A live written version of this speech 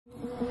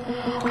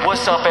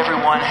What's up,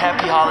 everyone?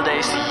 Happy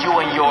holidays to you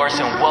and yours,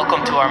 and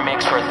welcome to our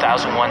mix for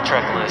 1001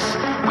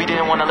 Tracklists. We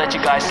didn't want to let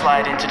you guys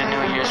slide into the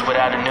New Year's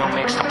without a new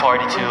mix to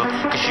party to,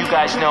 because you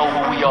guys know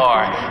who we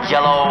are.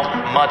 Yellow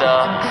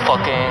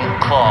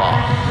motherfucking claw.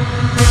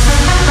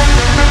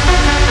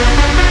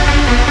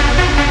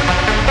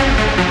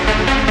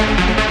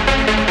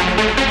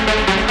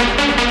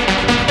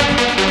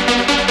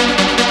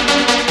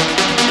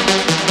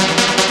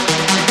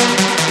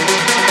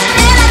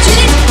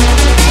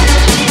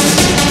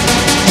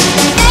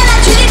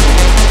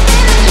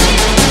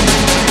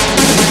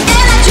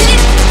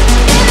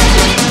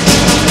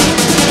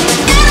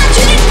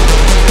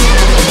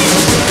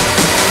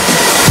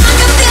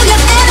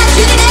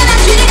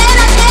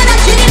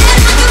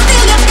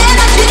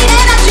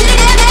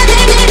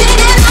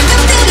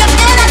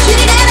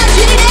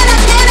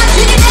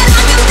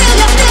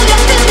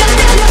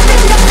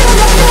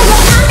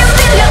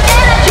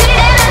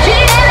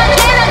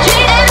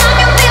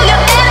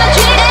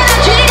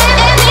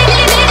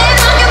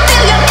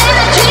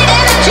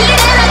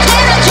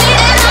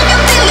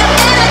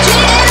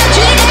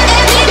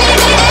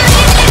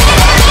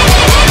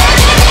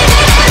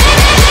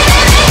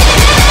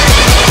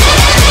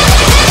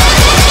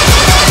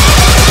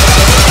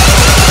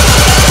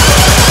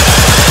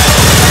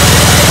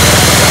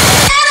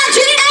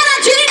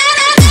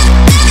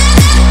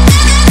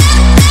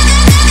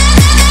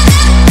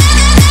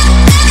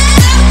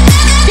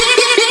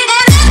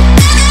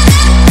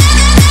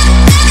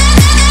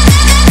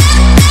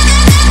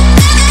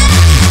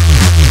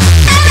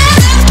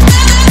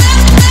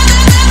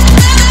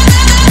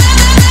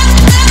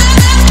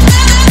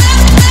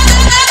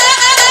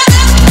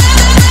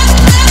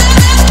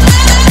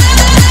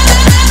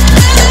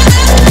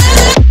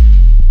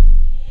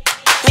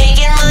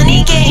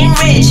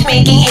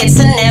 Making hits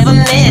and never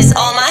miss.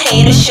 All my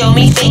haters show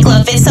me fake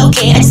love, it's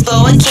okay,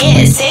 explore a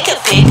kiss. Take a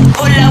pic,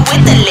 pull up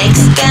with the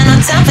licks. Got no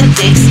time for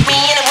dicks. Me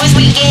and the boys,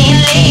 we getting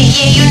lit.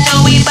 Yeah, you know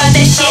we bout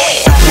that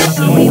shit. Let's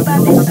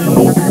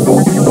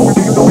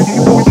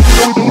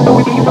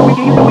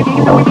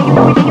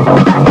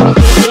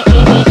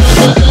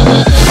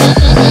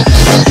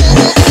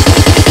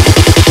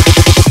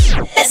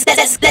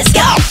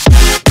go.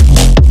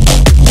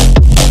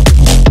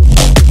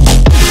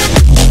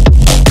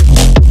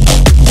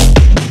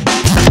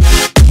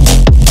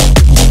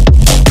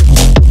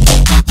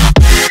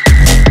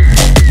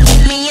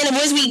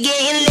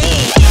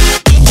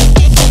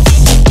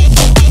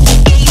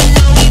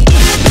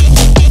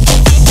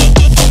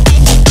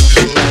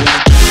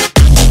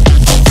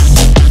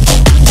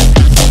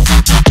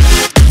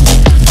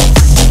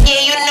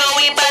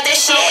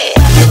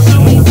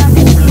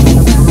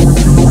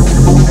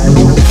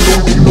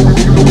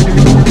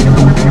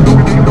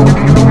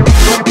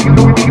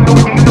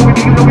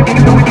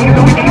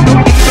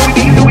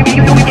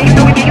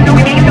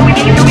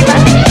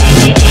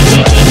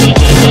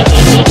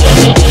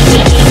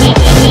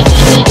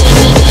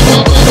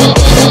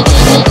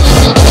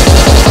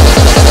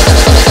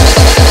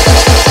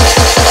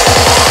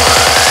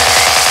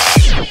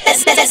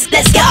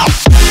 Let's go.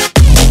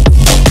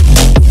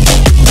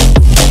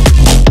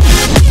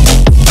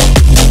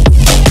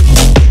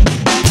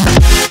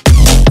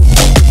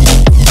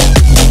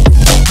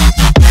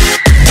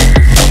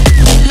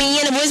 Me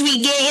and the boys, we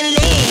getting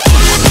lit.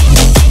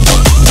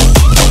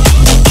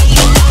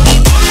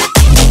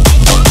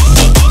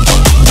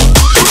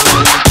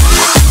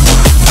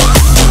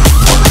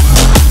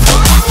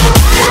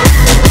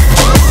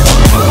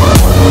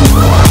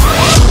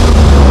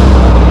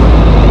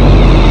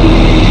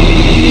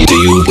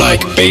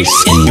 Like bass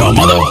in your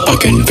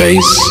motherfucking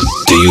face?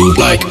 Do you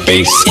like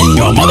bass in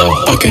your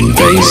motherfucking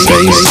face?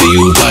 Do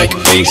you like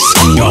bass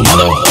in your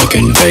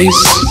motherfucking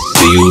face?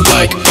 Do you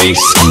like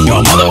bass in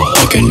your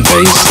motherfucking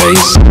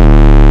face?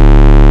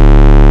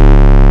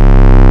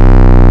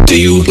 Do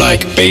you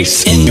like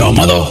bass in your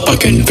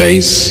motherfucking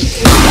face?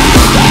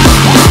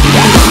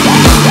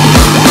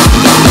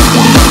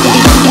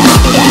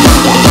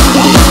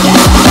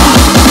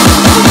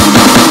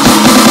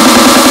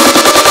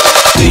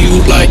 Do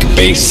you like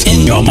bass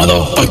in your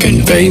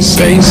motherfucking face?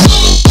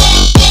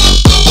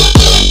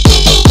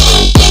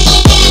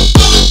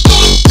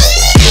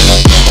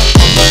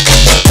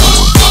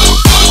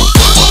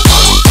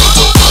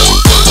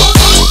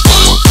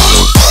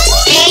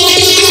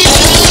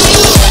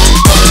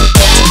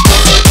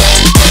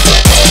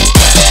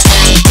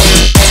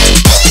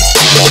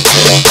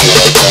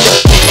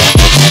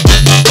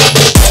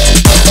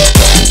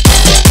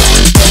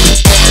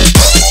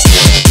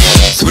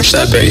 Switch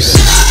that bass.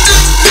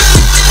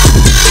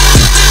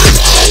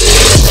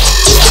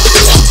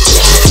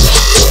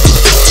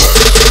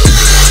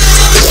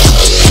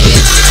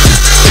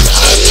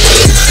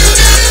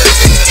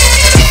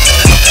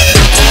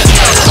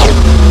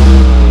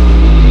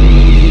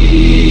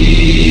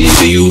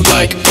 Do you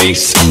like like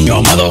bass in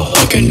your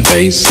motherfucking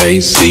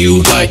face? Do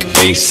you like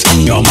bass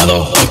in your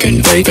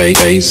motherfucking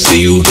face? Do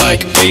you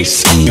like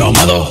bass in your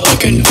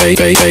motherfucking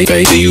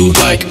face? Do you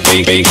like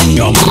bass in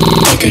your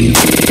motherfucking?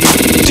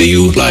 Do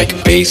you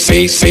like bass?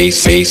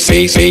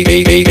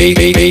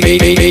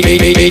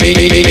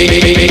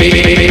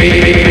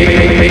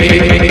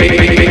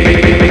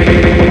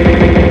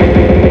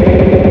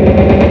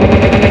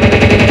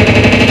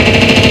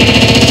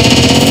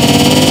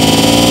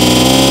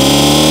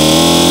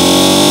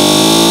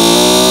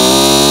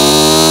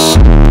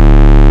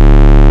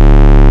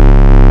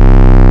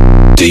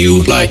 Do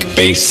you like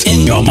bass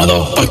in your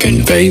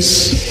motherfucking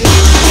face?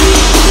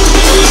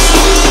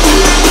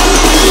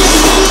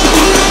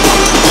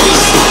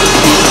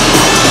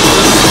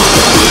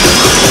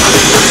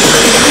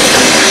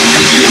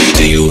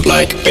 Do you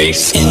like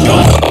bass in your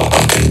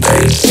motherfucking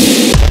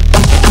face?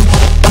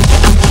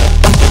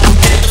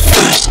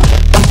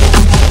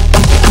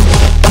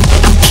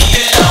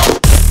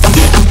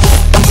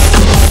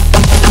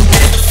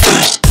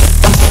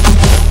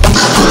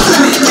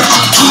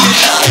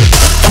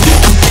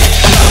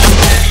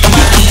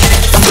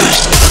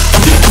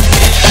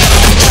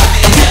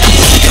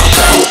 Drop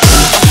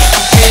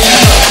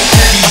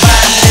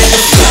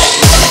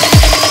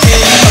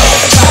it low.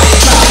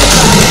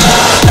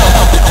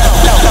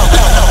 Drop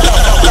it low.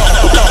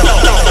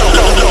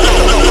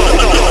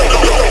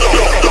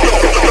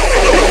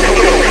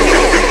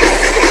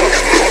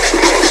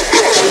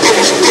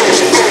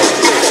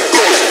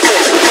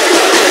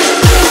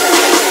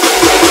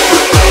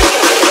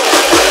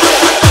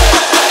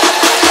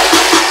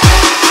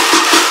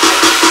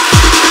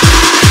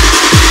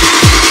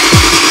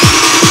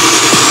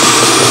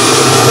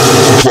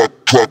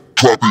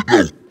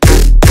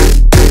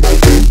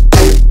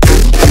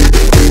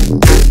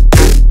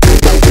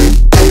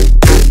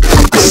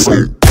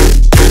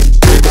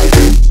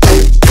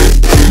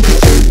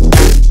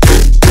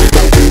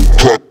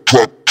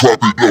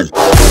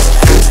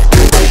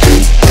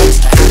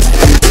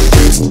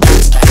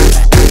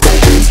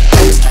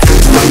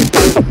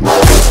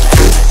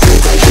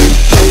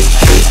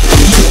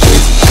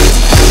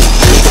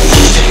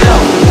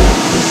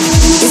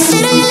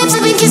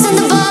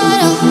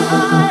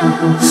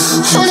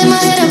 Holding my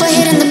head up, but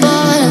hitting the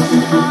bottom.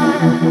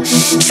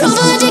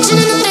 Trouble addiction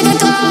and I think I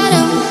got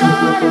him.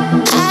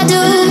 I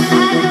do,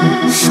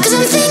 'cause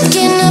I'm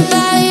thinking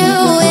about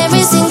you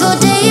every single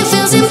day. It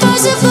feels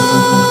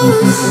impossible,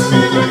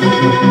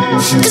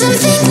 'cause I'm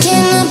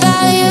thinking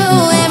about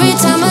you every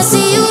time I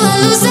see you. I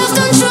lose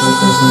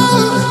self-control,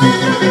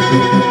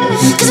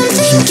 'cause I'm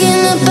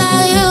thinking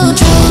about you.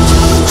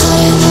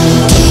 Trying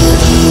harder to you.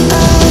 I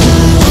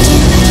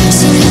can't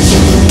seem to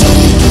get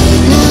it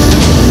now.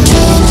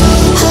 Trying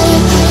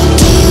harder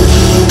to you.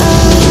 I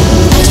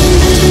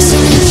can't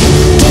seem to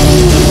get it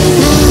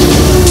now.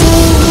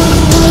 Trying harder to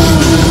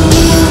you.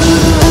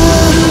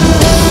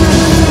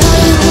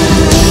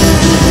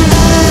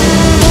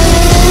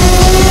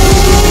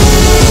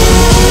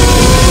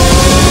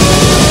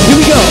 Here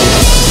we go.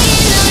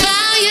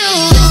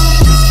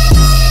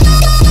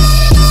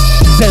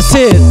 That's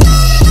it.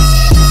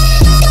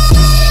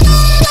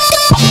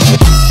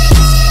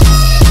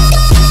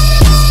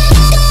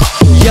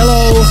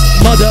 Yellow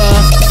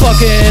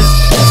motherfucking.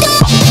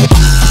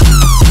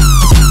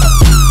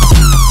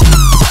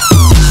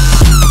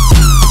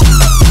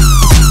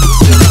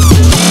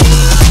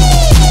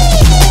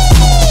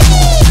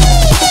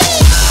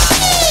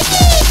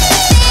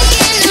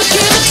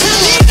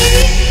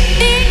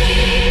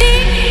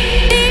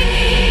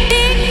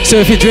 So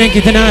if you're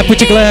drinking tonight,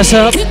 put your glass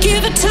up.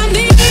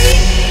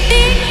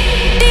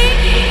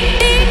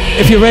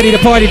 If you're ready to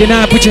party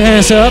tonight, put your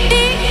hands up.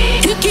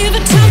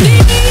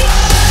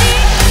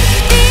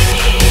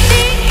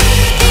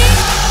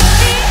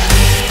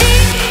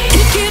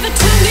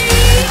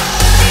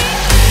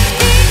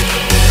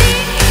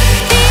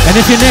 And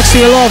if you're next to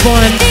your loved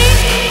one,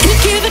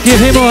 give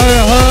him or her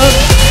a hug.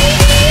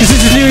 Because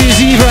this is New Year's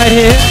Eve right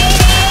here.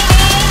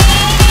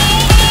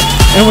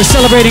 And we're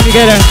celebrating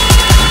together.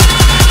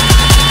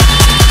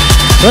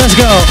 Let's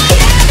go.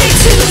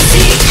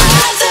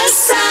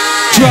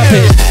 Drop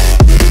it.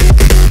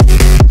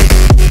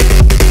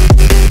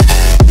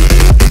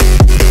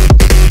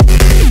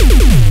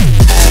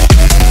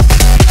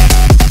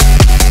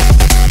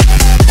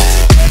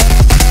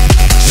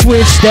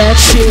 Switch that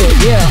shit,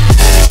 yeah.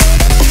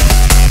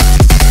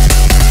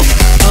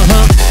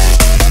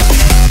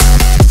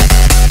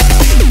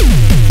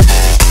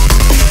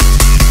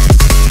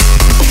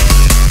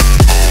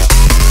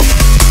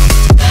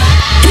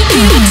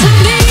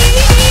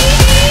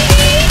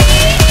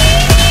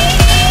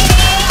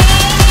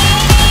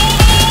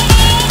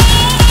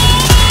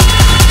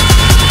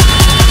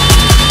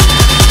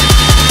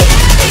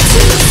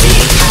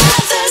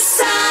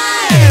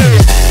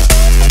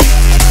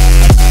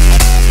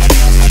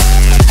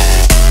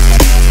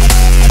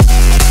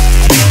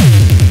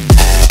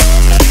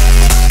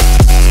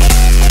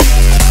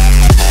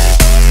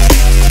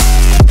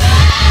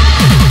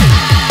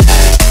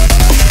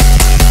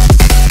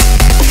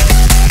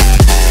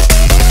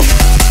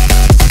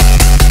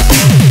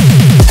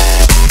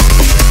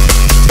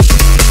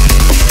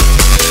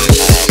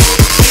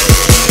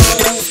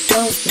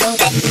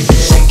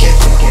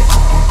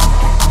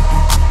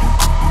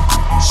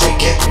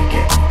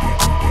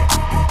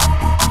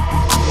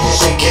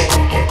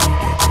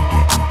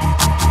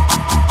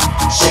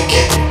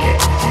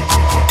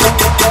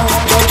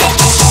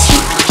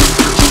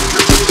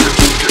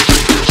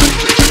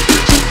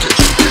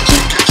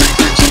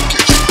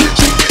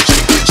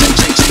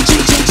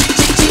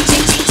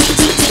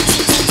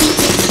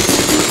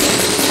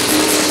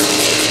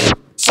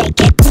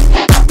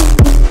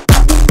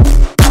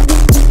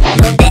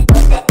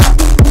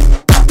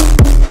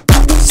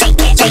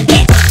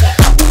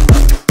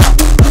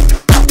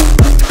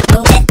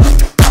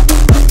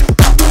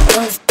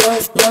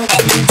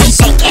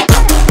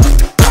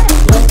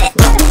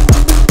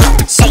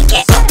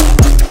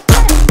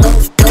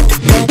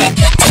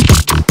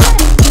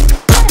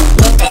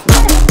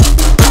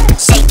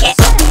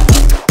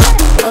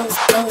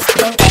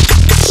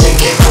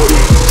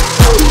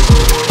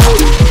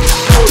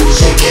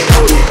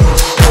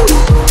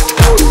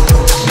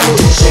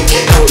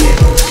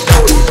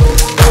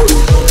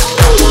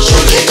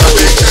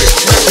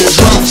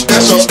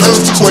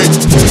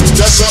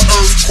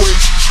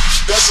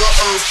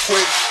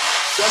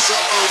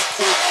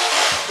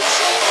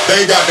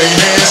 They got their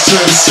hands to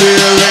the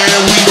ceiling,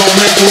 we gon'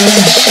 make the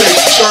roof shake.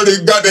 Shorty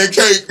got that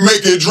cake,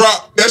 make it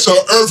drop, that's an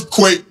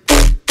earthquake.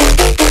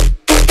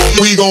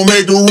 We gon'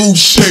 make the roof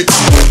shake.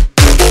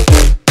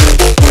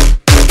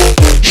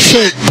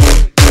 Shake.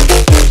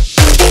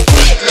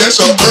 That's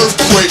an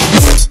earthquake.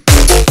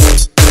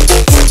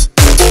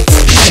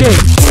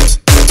 Shake.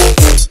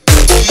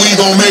 We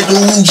gon' make the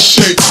roof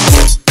shake.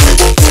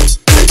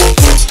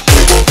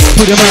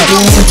 Put them up.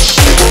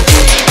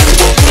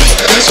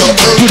 That's an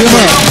earthquake. Put them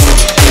up.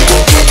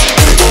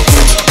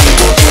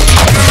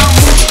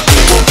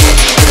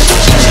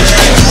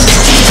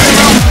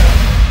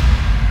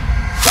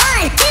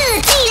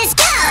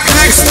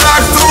 Next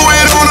I throw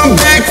it on them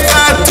big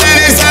fat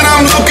titties, and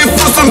I'm looking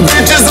for some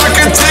bitches I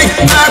can take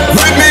back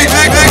with me.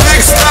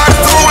 Next I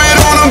throw it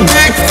on them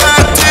big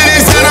fat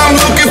titties, and I'm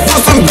looking for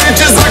some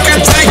bitches I can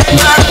take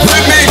back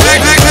with me.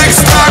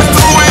 Next I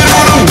throw it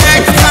on them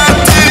big fat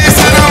titties,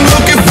 and I'm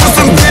looking for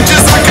some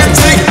bitches I can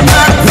take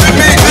back with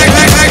me.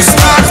 Next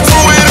I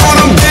throw it on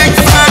them big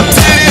fat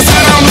titties,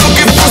 and I'm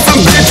looking for some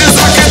bitches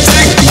I can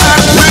take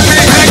back with me.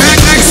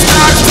 Next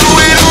I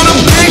throw it on them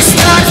big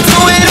stack,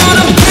 throw it on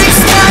them big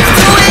stack,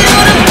 throw it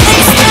on them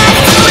big stack,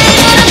 throw it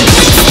on them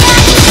big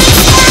stack.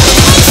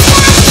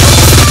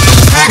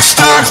 Next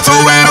I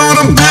throw it on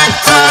them big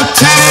fat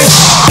titties.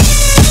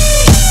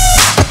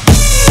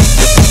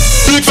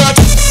 Big fat.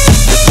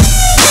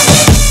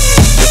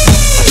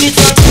 Big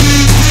fat.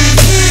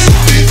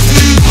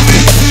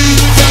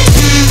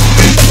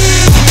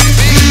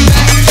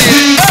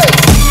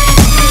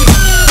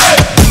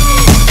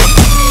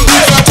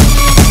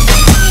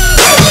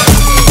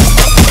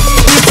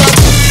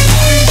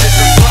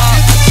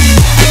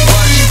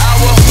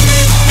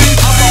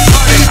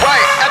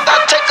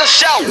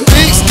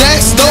 Big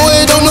stacks, throw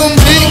it on them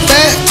big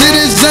fat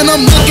titties, and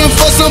I'm looking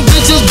for some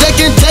bitches that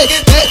can take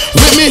that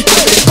with me.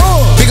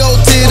 Big old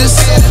titties,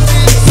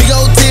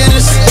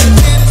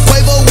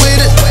 Quavo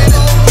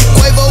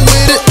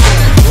with it,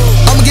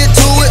 I'ma get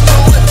to it,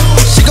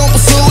 she gon'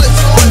 pursue it,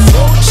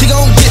 she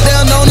gon' get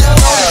down on it,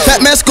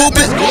 fat man scoop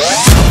it.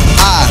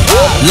 I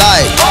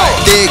like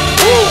thick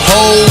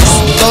hoes,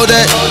 throw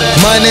that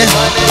money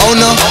on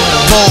the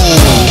pole.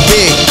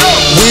 Big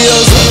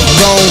wheels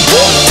gon'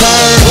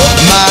 turn,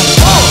 my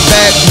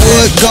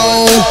backwood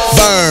gon'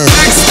 burn.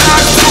 Big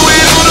stock, throw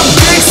it on a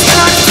big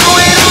stock, throw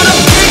it on a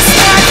big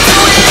stock,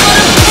 throw it on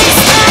a big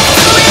stock,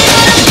 throw it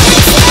on a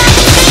big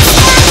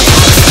stock.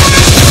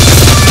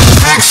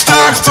 Big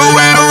stock, throw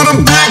it on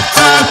a big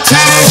fat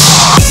titties.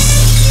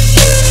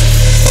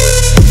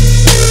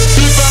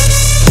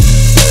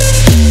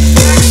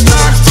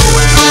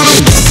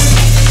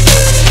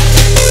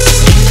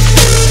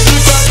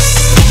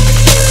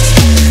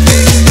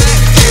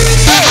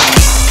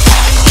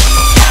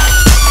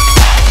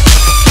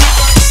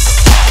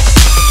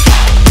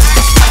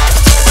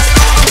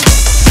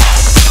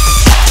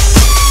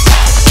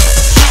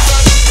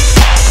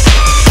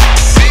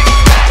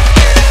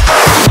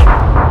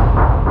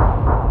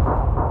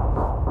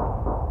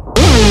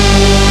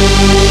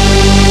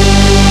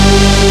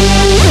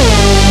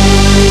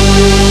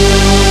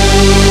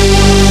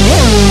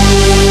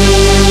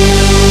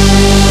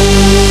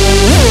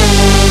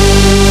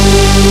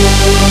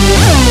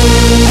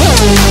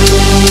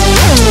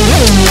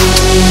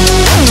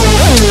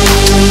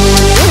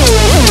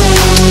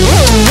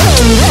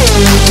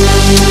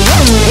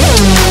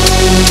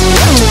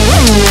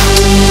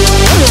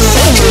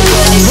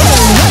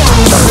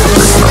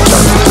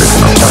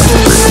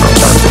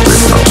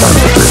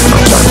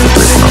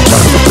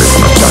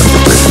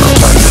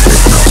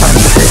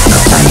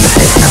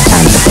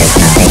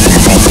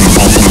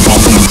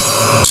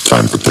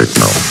 Time for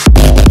techno.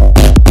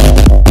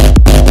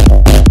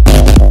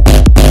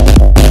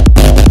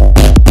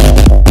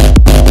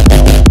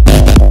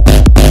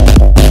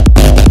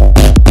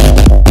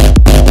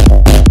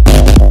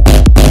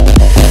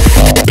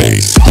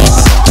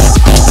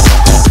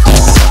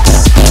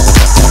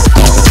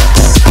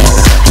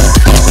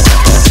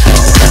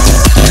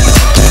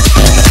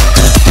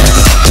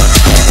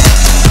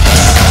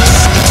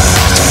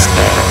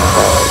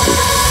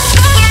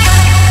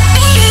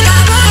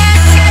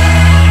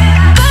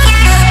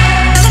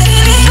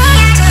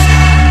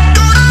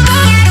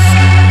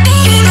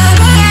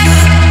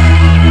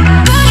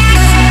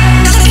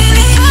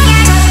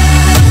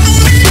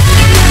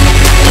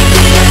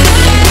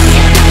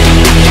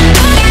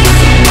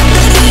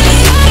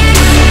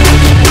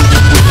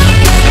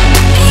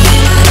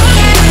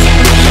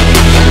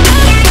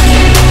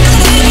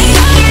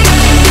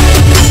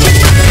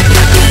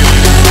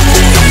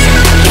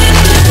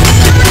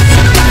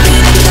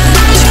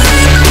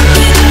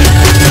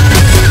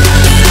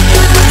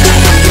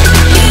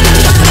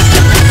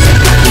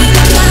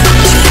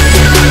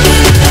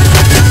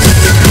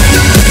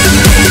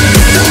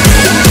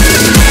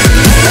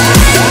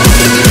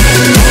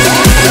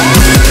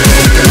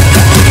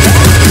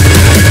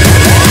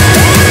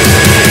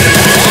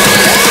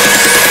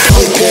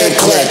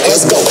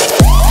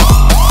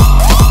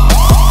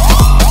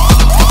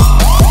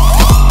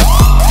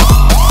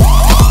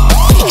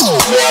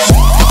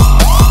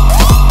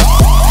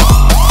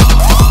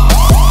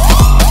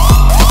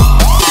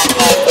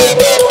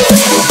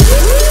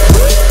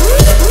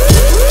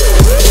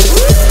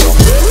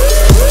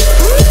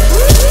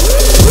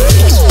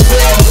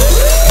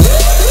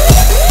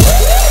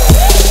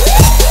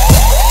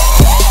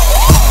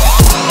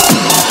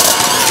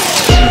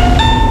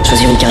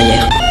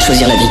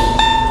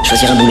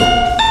 Choisir un boulot,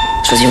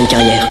 choisir une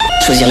carrière,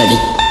 choisir la vie,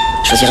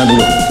 choisir un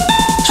boulot,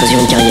 choisir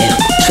une carrière,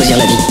 choisir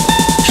la vie,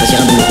 choisir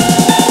un boulot,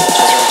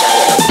 choisir une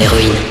carrière.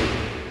 L'héroïne.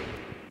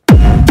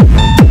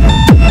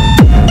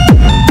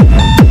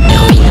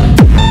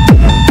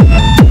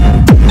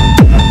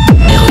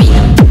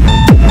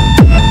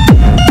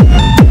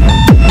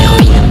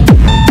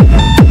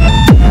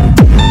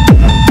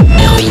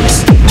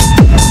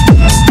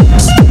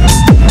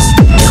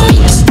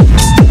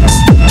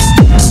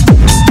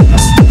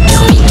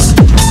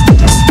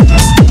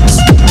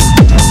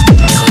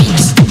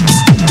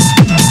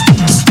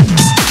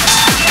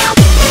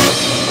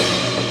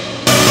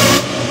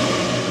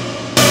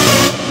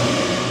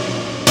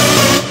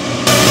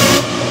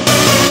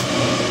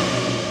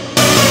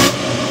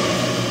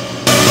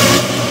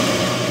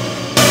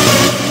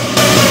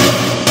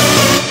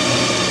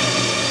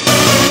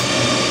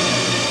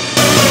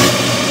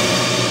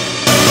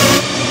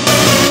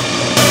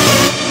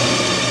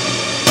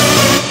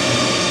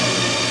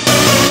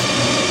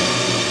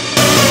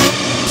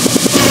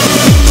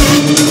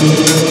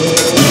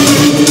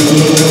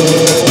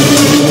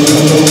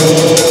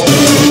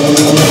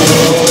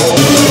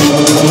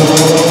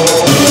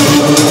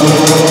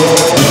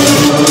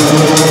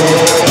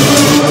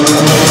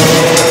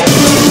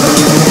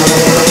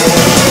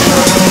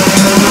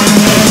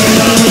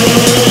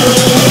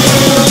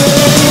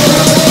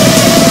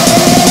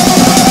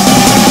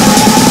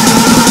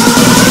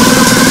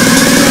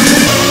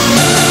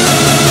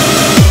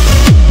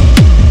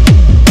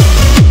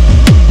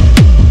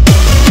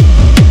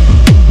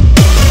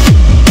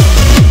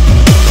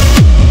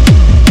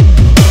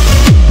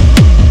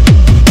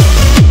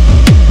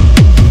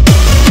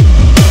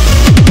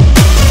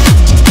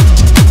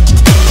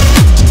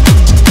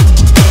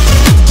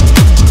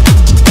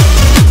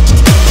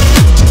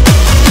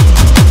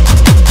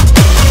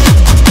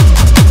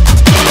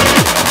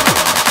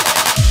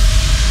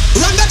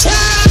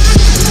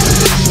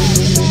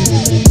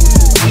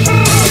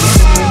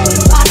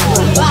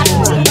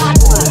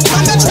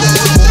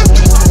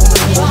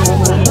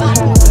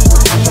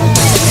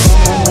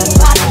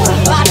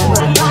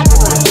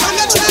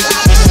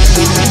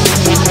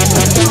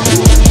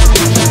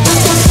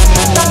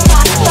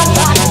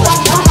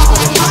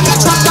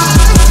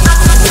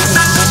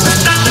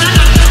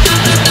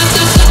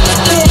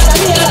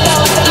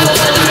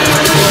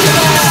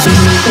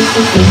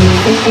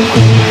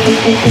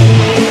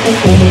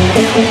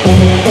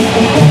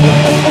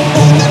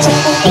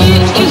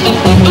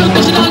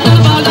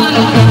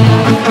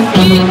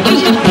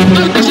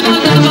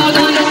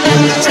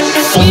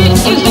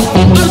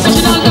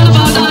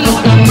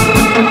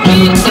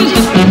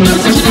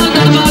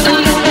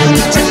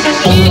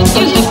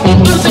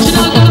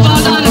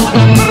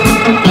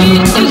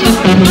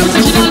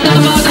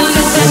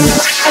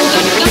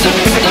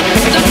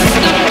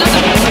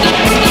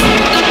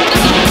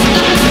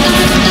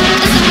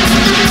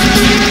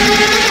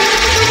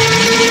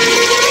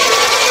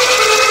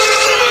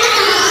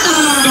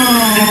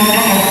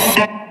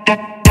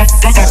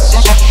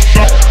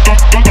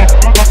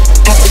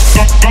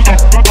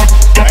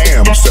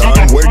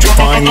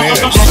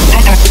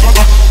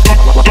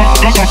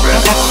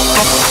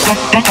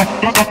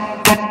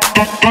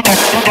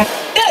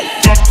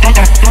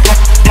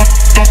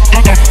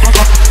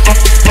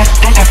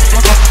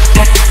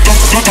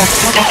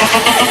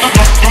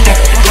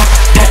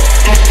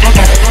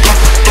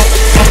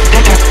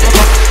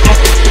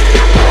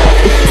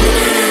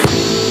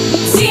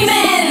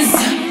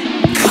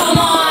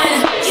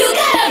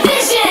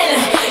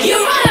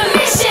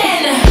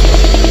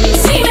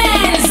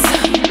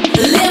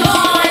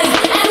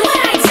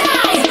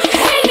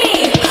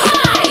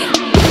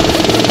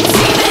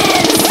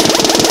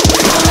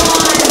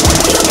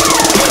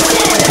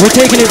 We're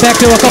taking it back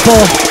to a couple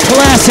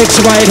classics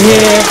right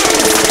here.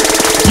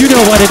 You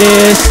know what it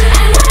is.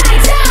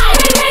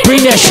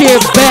 Bring that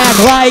shit back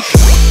like.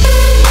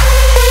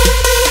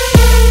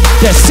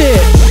 That's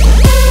it.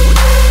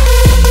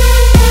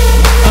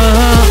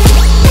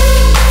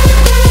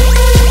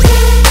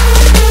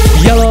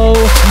 Yellow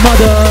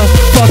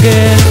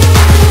motherfucking.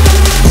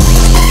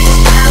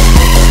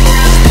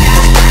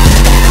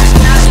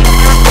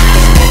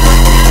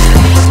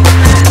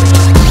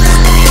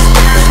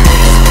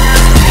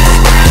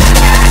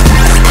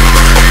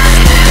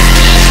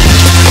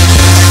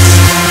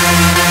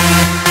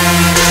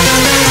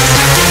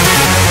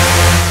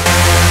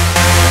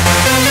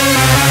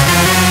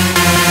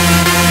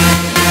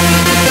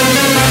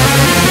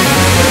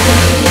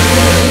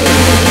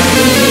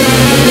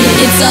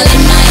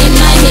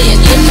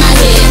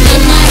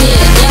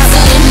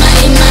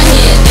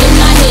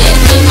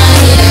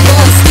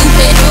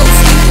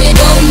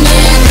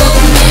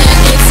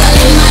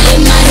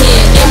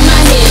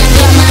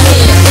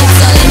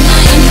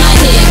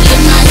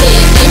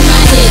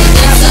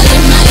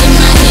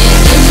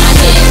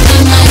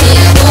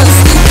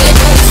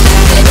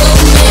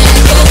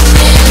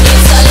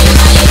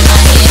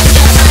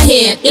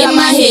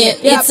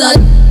 It's a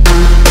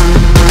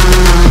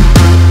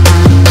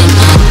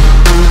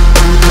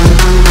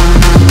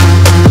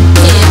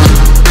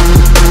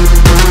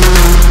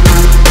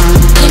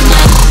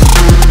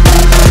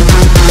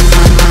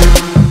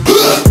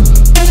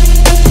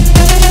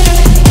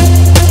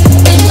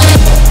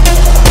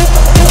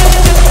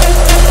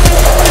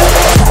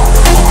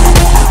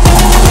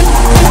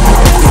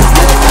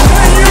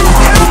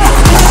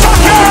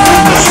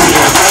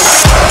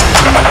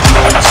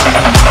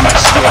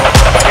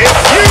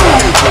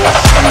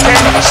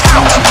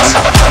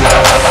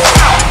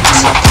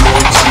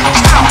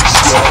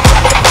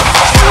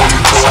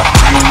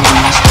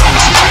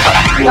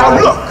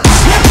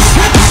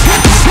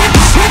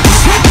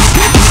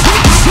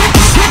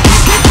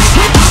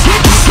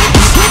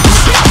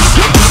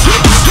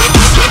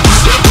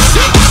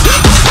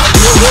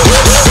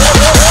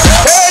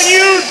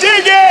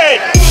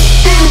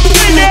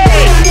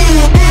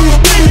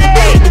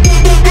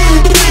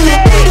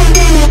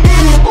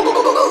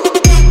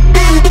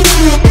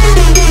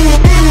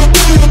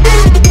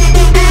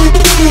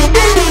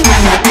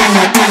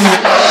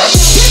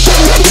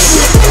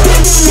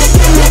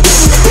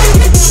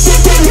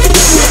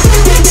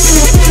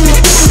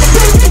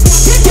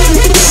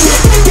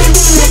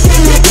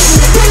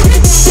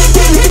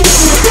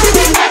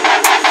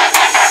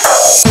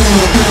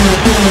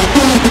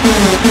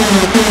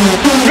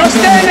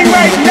standing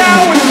right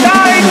now with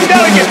 9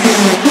 delegates.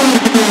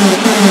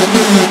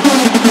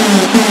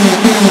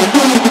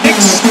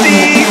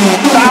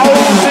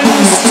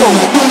 60,000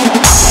 souls.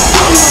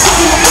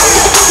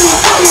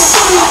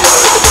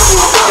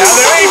 Now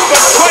there ain't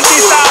but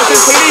 20,000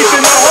 police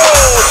in the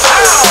whole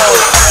town.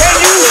 Can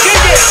you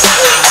dig it?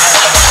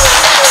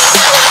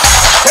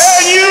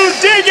 Can you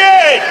dig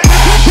it?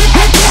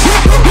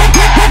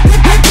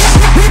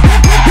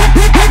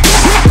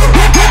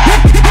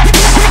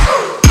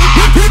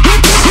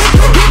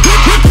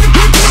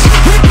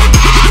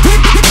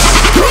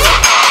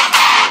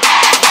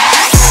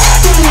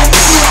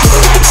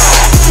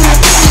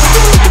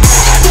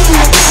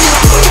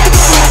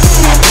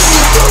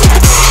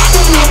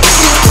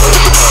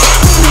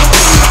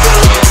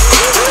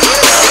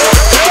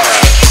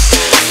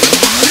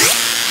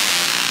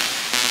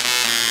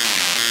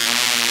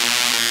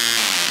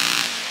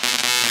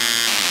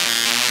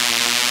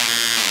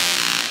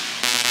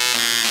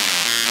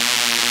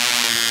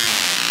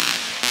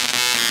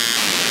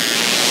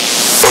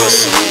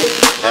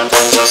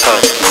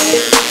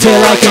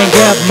 Till I can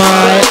get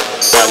my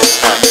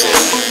satisfaction.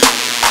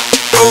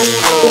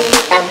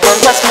 And then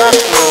just love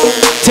me.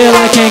 till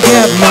I can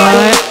get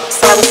my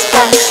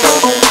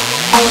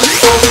Satisfaction.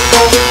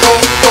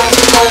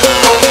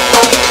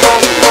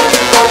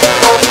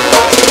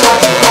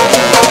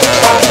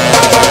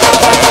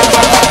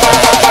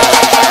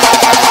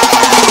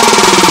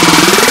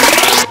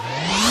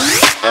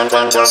 And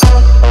then just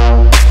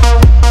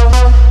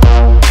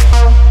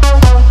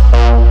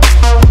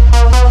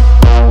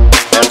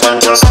and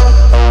then just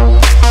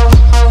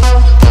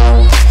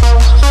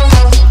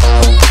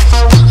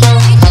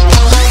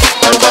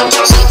and then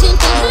just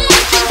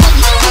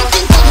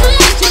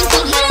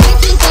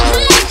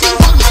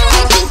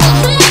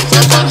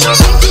and then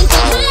just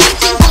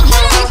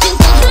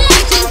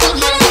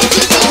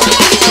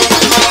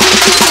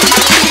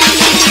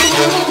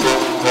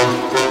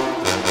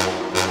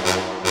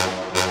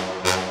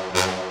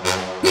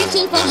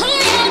Reaching for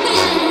higher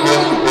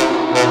ground.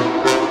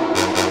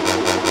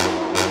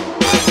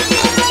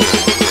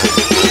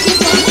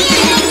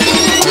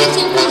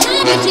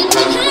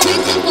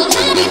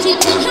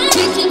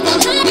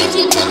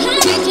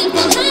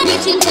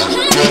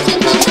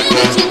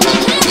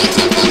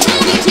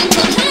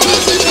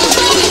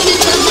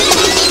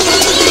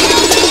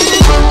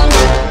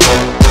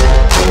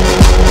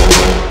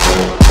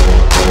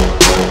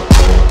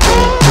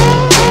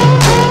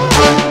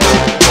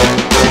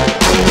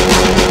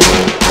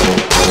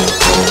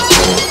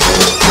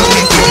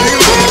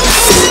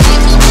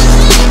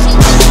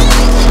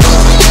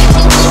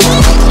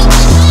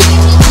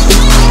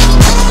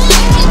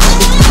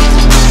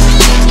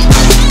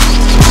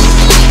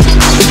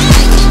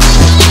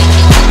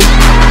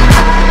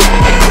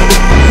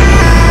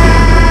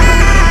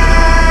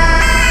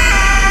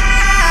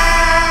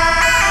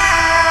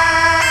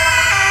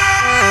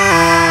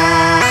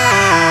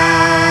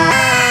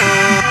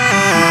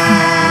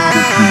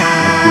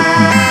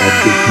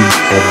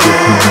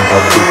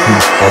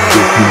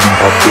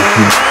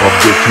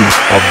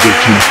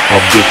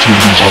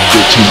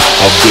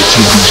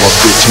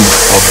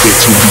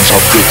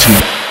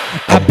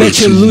 I bet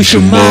you lose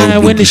your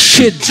mind when the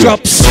shit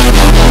drops.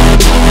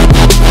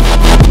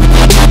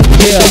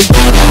 Yeah.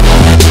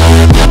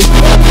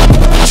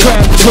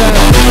 Trap, trap.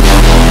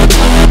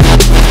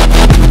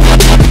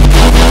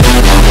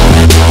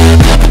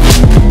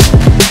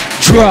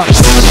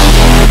 Drops.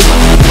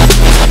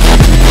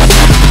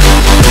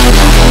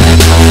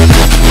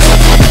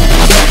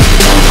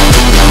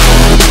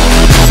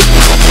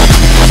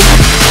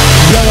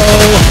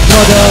 Yellow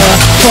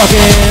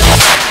motherfucking.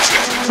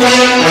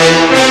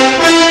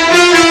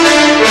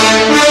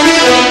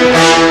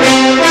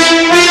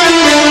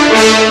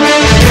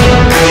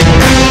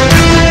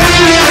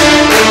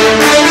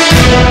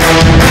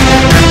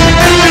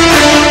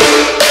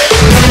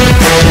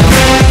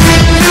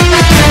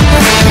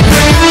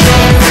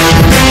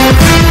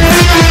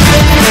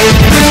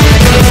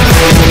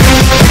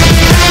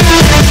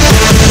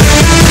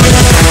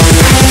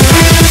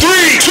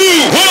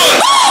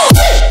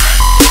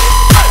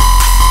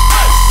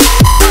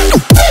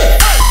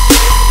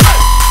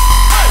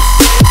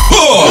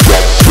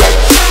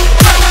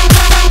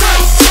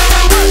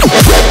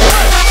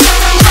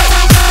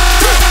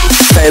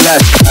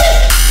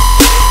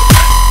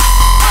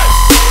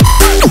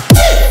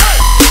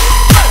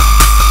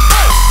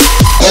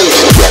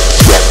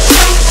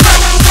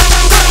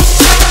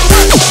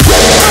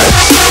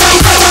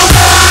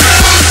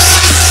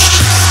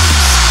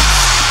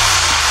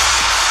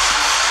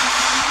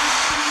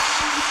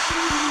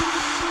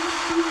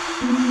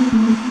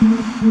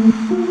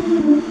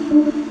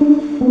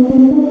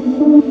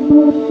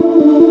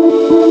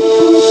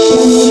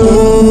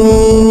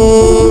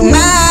 Oh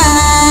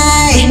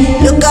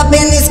my, look up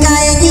in the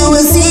sky and you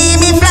will see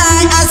me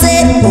fly. I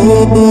said,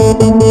 oh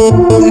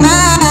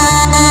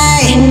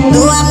my,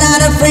 no, I'm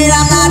not afraid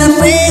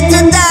to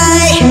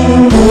die.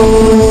 Oh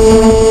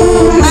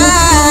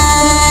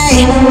my,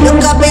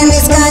 look up in the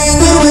sky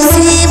and you will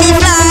see me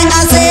fly. I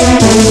said,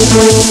 oh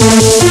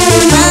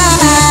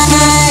my.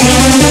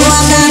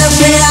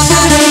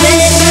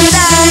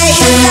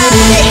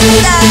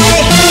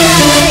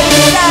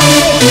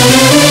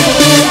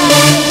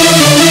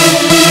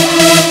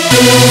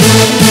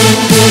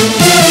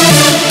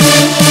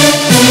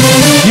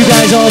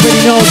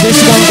 already know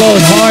this one goes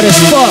hard as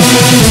fuck.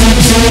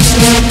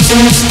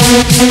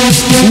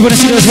 We wanna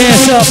see those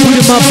hands up. Put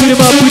them up, put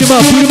them up, put them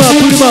up, put them up,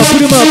 put them up,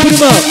 put them up, put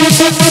them up.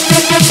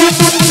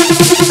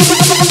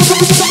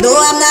 No,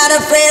 I'm not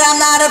afraid, I'm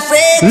not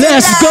afraid.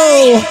 Let's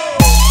go.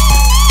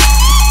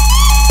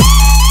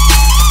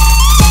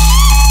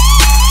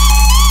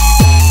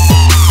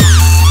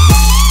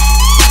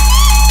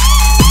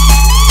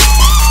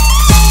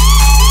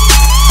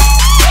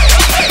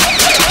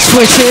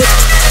 Switch it.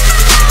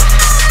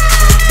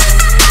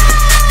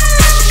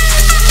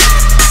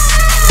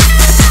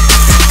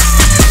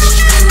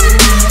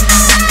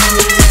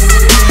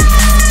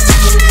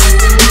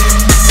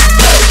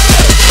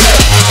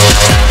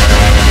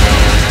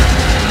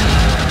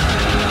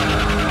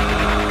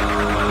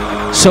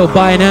 So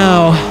by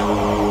now,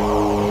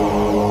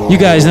 you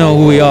guys know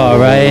who we are,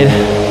 right?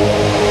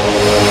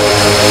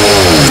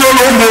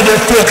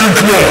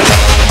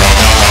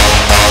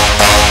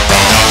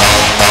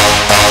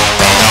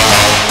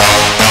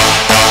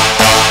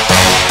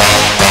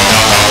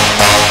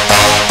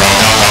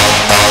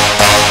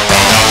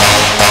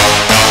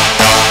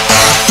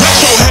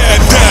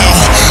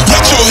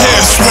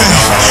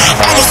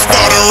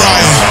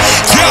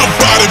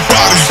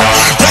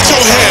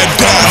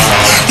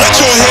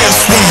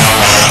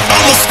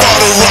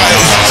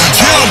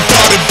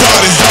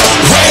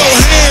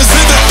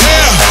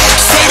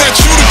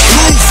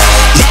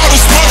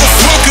 Loudest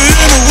motherfucker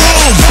in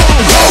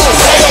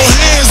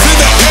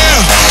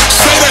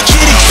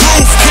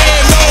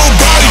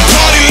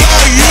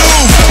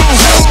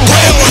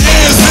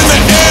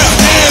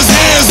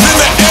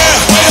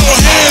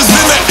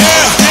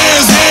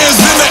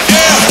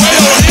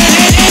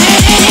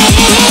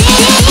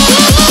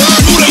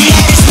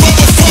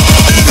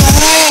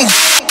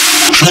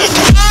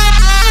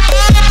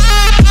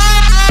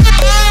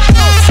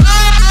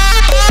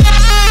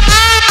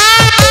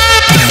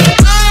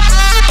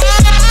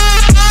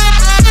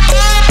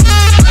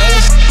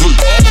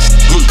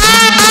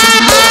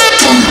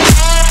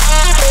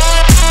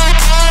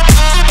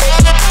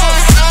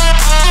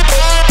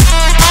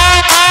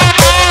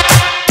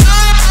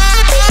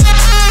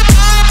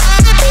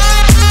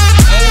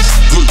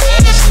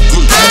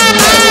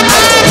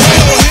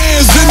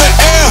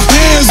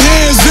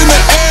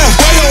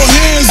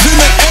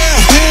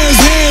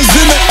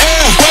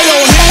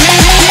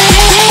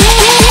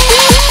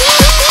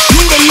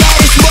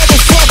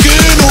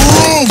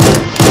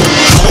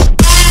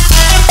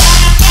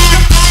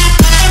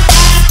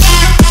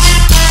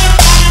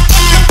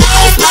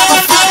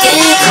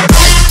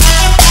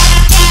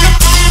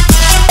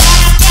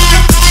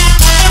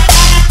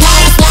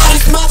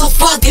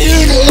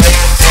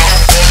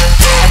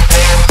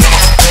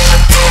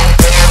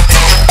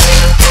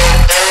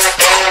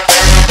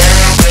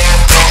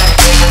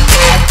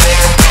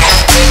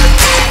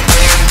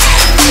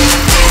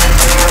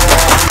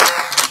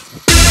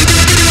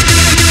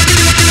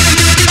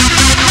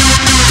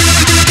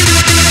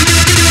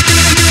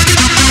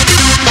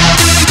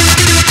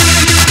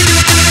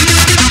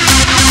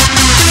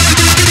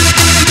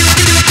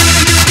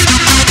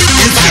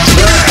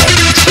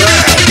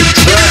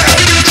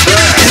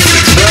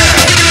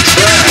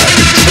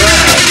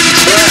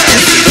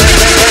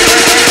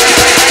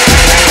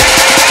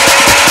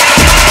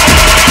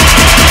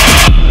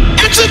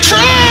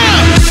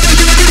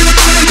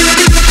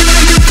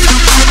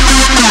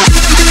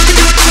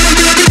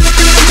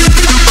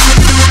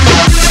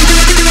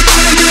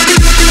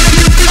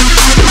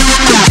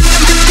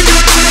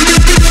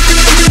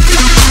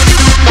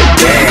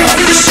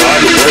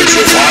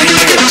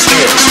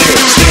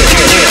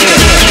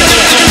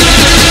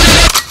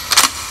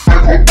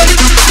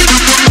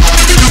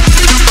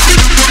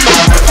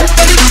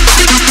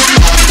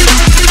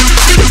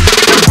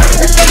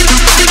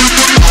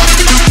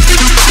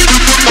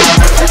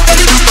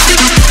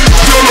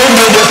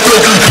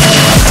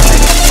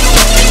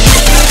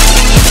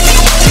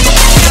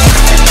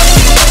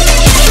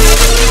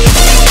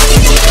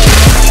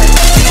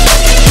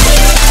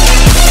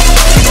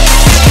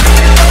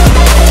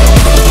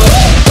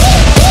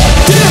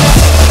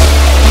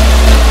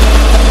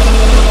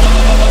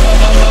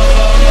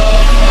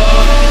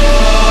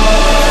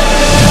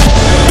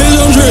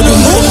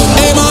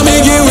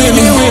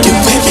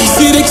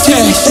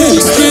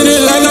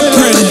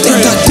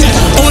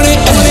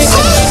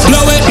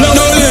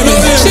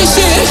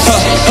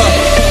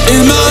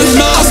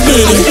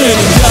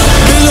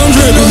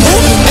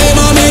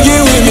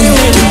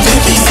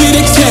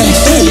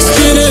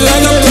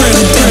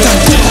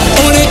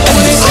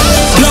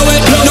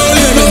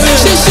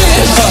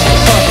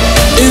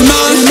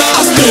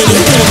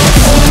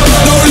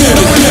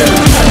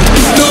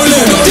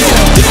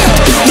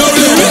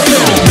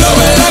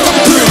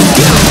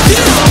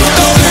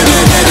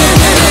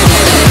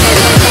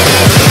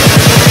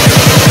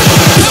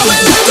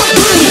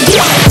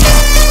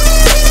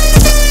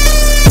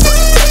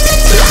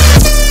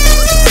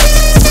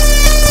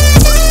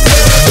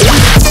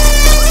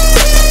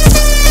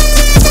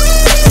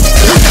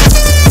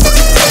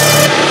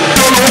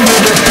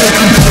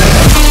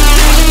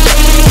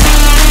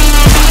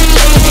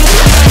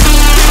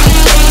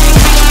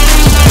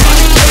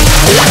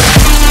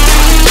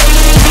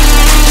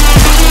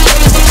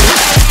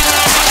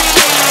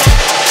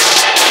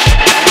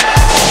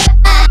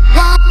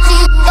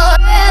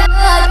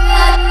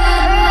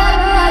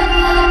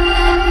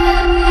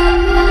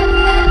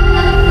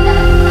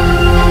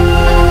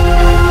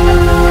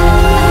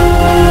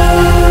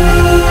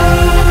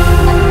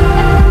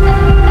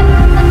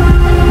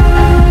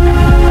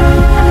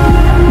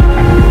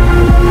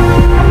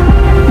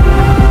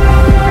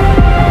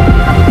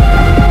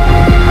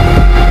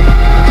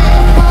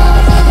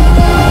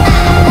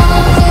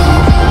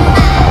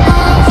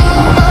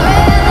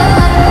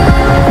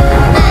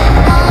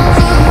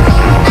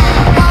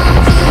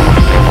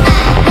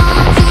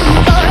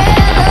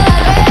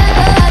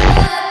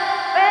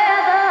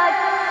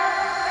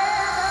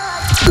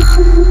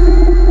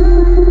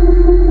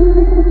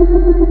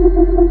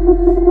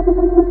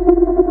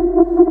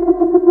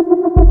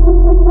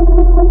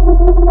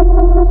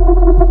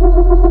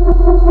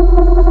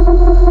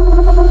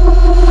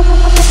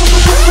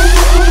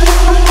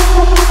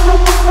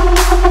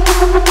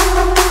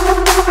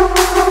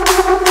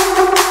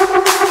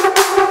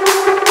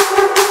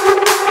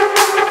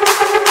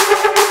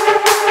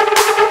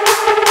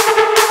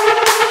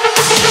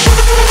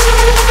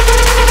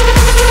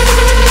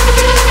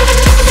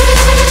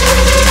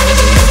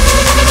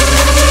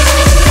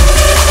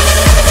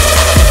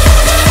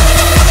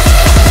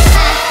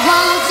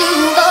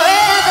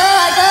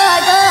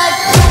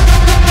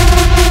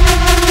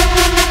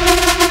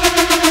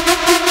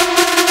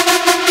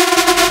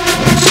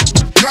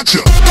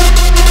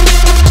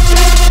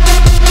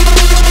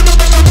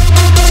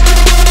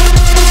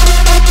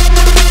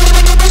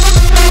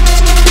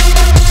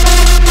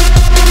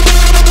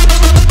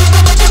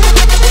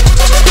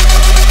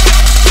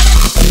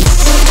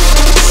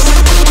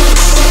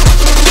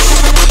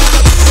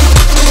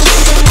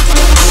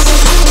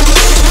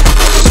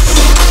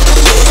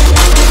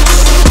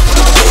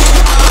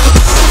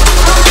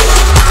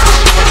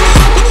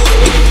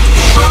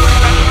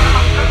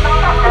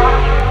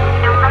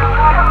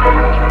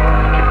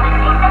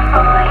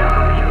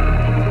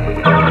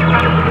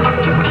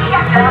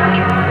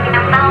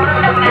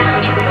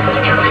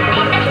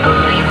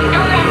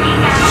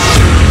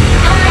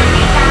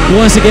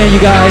Once again, you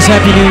guys,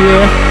 Happy New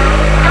Year.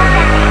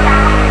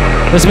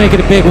 Let's make it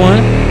a big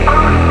one.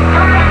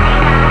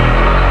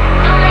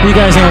 You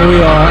guys know who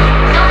we are.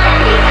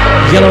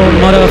 Yellow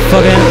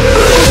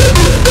motherfucking.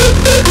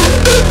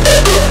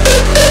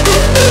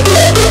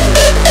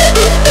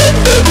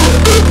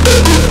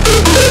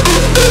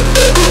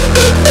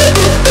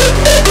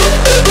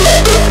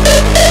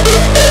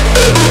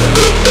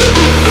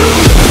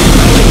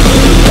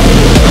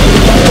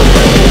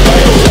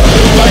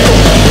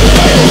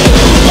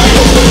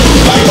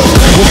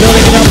 We're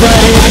building it up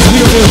right here because we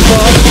don't give a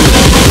fuck.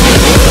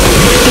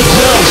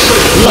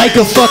 Like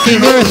a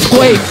fucking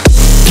earthquake.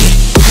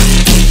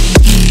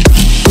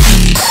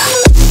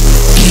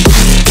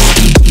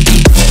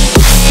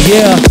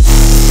 Yeah.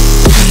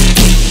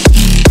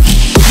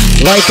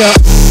 Like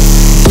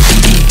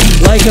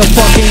a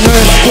fucking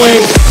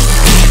earthquake.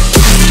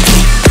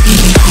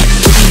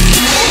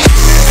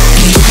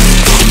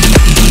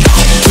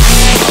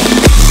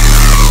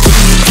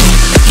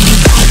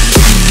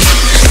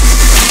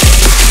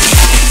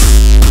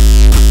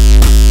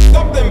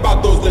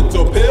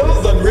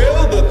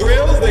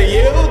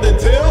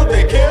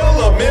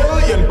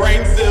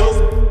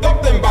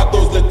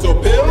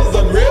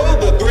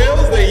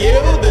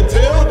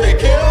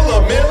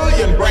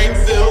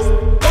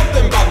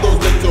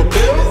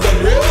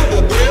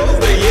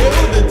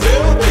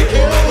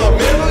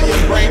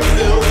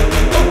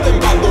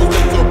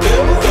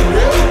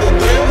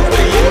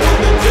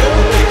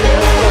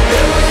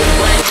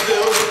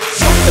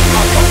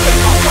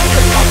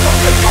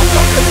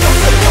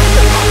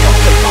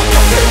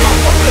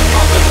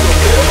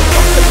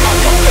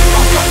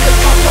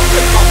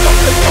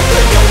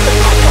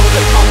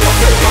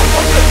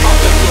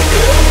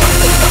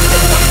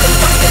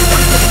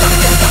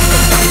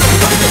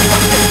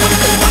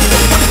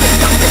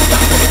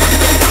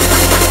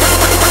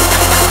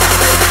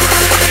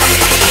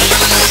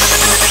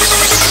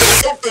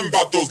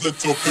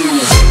 Little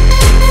pills.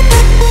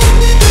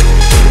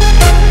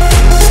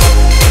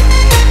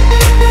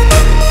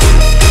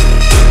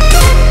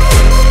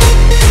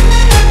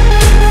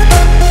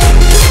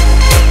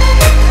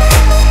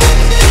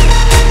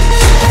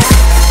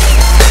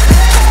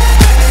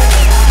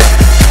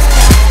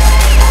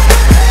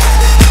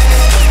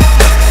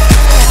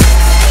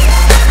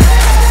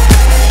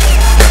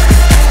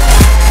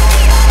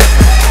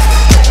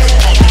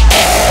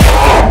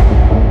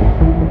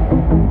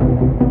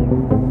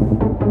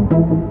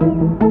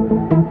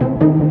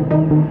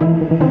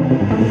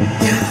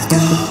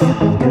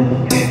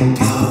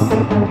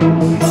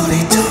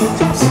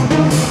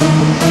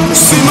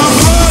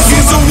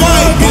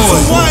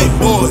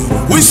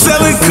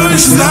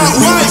 Not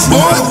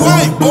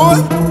white boy.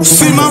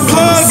 See my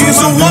plug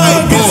is a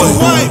white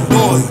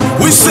boy.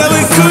 We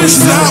selling kush,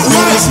 not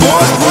white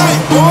boy.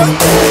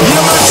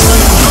 Yeah, my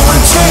trap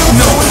going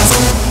techno.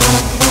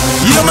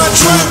 Yeah, my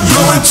trap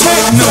going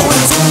techno.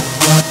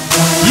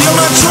 Yeah,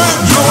 my trap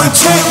going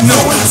techno.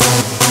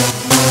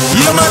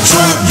 Yeah, my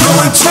trap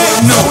going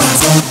techno.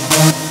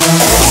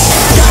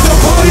 Got the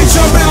party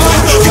jumping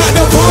like, got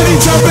the party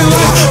jumping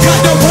like, got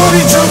the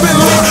party jumping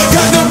like,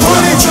 got the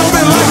party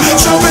jumping like,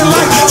 jumping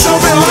like,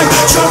 jumping like,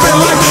 jumping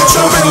like,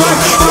 jumping like,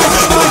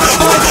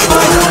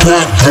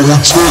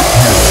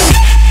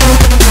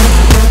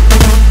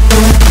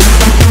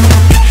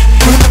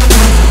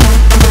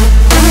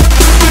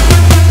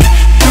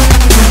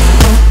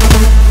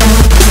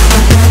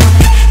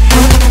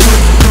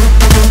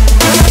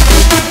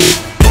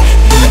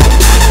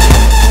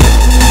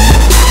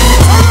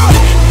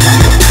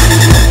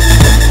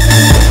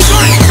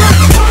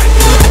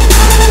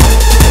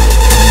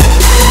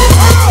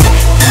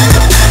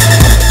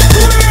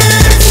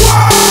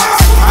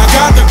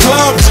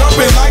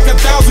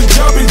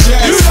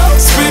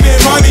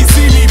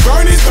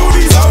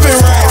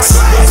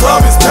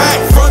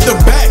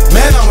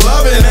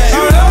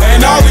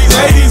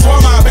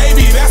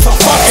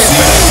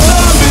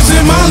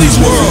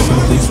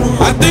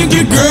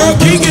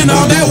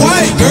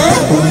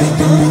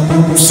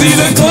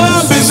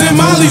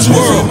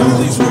 world.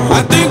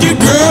 I think your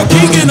girl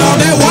kicking all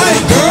that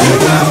white girl.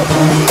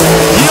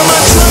 Yeah, my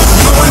trap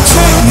going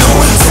techno.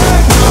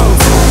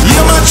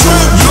 Yeah, my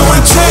trap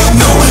going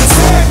techno.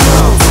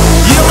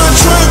 Yeah, my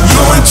trap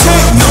going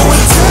techno.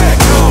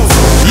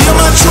 Yeah,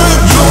 my trap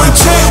going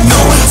techno.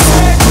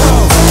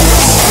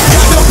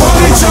 Got the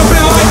party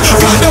jumping like,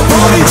 got the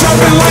party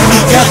jumping like,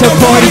 got the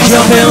party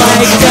jumping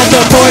like, got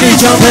the party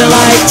jumping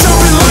like,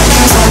 jumping like,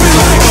 jumping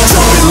like,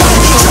 jumping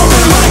like,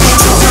 jumping like,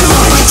 jumping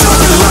like,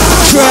 jumping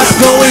like, trap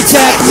going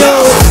techno.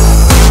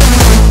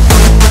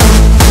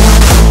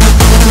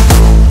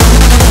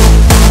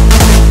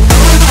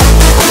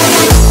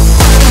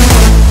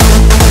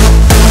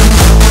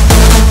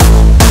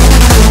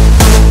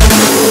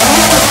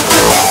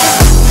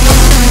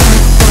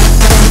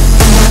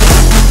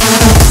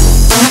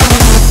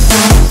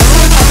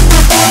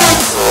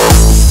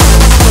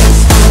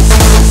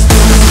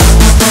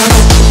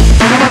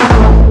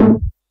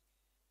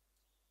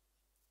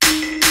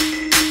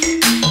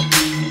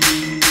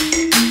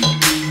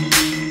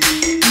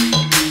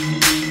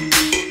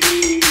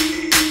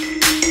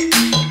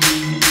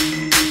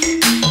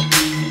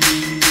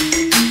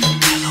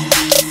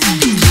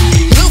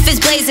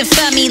 blazing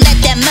for me, let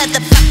that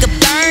motherfucker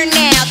burn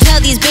now. Tell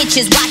these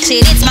bitches, watch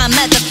it, it's my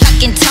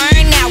motherfucking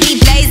turn now. We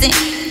blazing,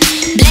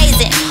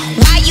 blazing.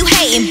 Why you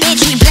hating,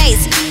 bitch? We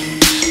blazing,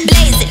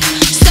 blazing.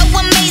 So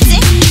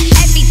amazing,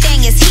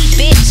 everything is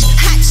heat, bitch.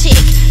 Hot chick,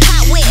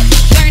 hot whip,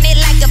 burn it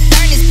like a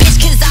furnace, bitch.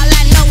 Cause all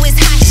I know is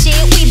hot shit.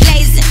 We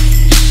blazing,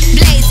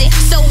 blazing.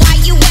 So why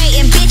you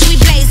waiting, bitch? We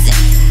blazing,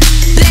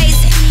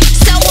 blazing.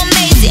 So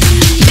amazing,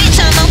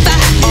 bitch. I'm on fire.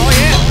 Oh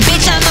yeah,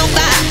 bitch. I'm on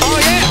fire. Oh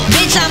yeah,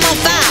 bitch. I'm on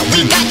fire.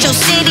 We got your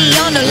city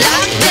on the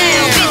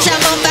lockdown. Bitch, I'm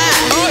on fire.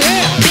 Oh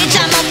yeah, bitch.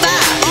 I'm on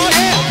fire. Oh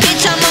yeah,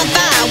 bitch. I'm on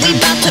fire. We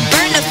bout to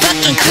burn the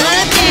fucking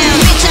club down.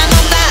 Bitch, I'm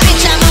on fire.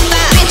 Bitch, I'm on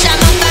fire. Bitch, I'm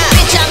on fire.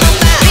 Bitch, I'm on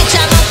fire. Bitch,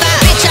 I'm on fire.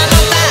 Bitch, I'm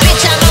on fire.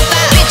 Bitch, I'm on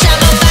fire. Bitch, I'm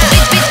on fire.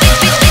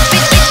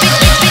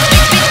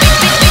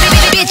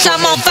 Bitch,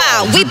 I'm on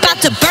fire. We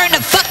bout to burn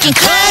the fucking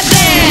club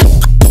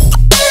down.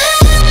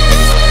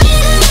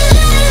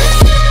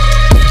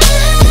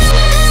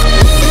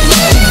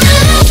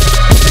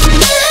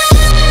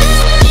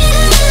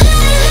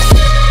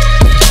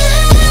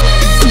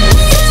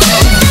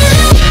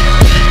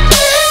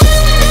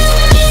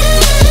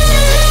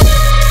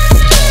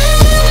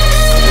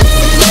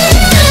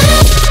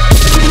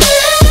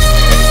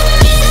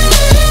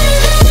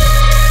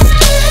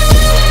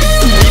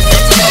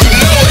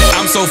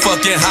 So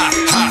fucking hot,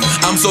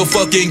 I'm so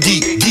fucking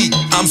geek,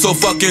 I'm so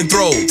fucking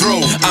throw.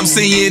 I'm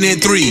seeing in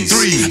threes.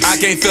 I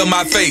can't feel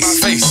my face.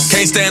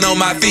 Can't stand on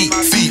my feet.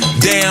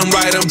 Damn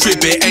right I'm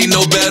tripping, ain't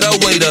no better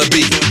way to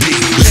be.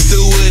 Let's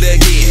do it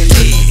again.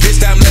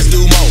 This time let's do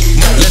more.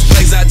 Let's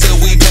blaze out till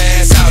we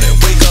pass out and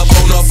wake up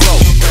on the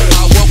floor.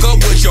 I woke up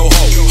with your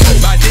hoe,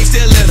 my dick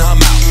still in her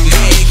mouth.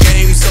 Man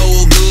came so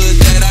good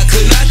that I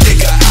could not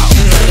take her out.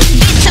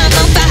 Bitch, I'm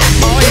on fire.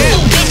 Oh yeah.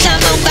 Bitch, I'm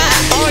on fire.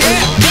 Oh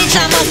yeah. Bitch,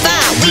 I'm on fire.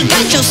 We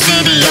got your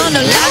city on the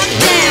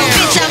lockdown.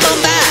 Bitch, I'm on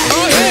fire.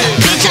 Oh yeah.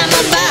 Bitch, I'm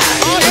on fire.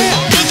 Oh yeah.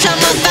 Bitch, I'm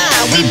on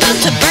fire. We bout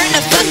to burn the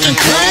fucking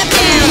club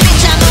down.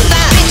 Bitch, I'm on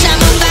fire. Bitch, I'm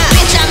on fire.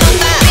 Bitch, I'm on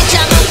fire. Bitch,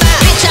 I'm on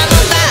fire. Bitch, I'm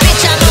on fire. Bitch,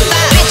 I'm on fire.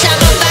 Bitch, I'm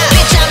on fire.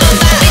 Bitch, I'm on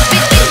fire.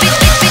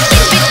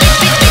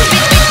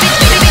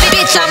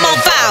 Bitch, I'm on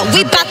fire.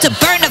 We bout to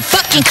burn the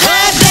fucking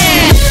club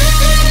down.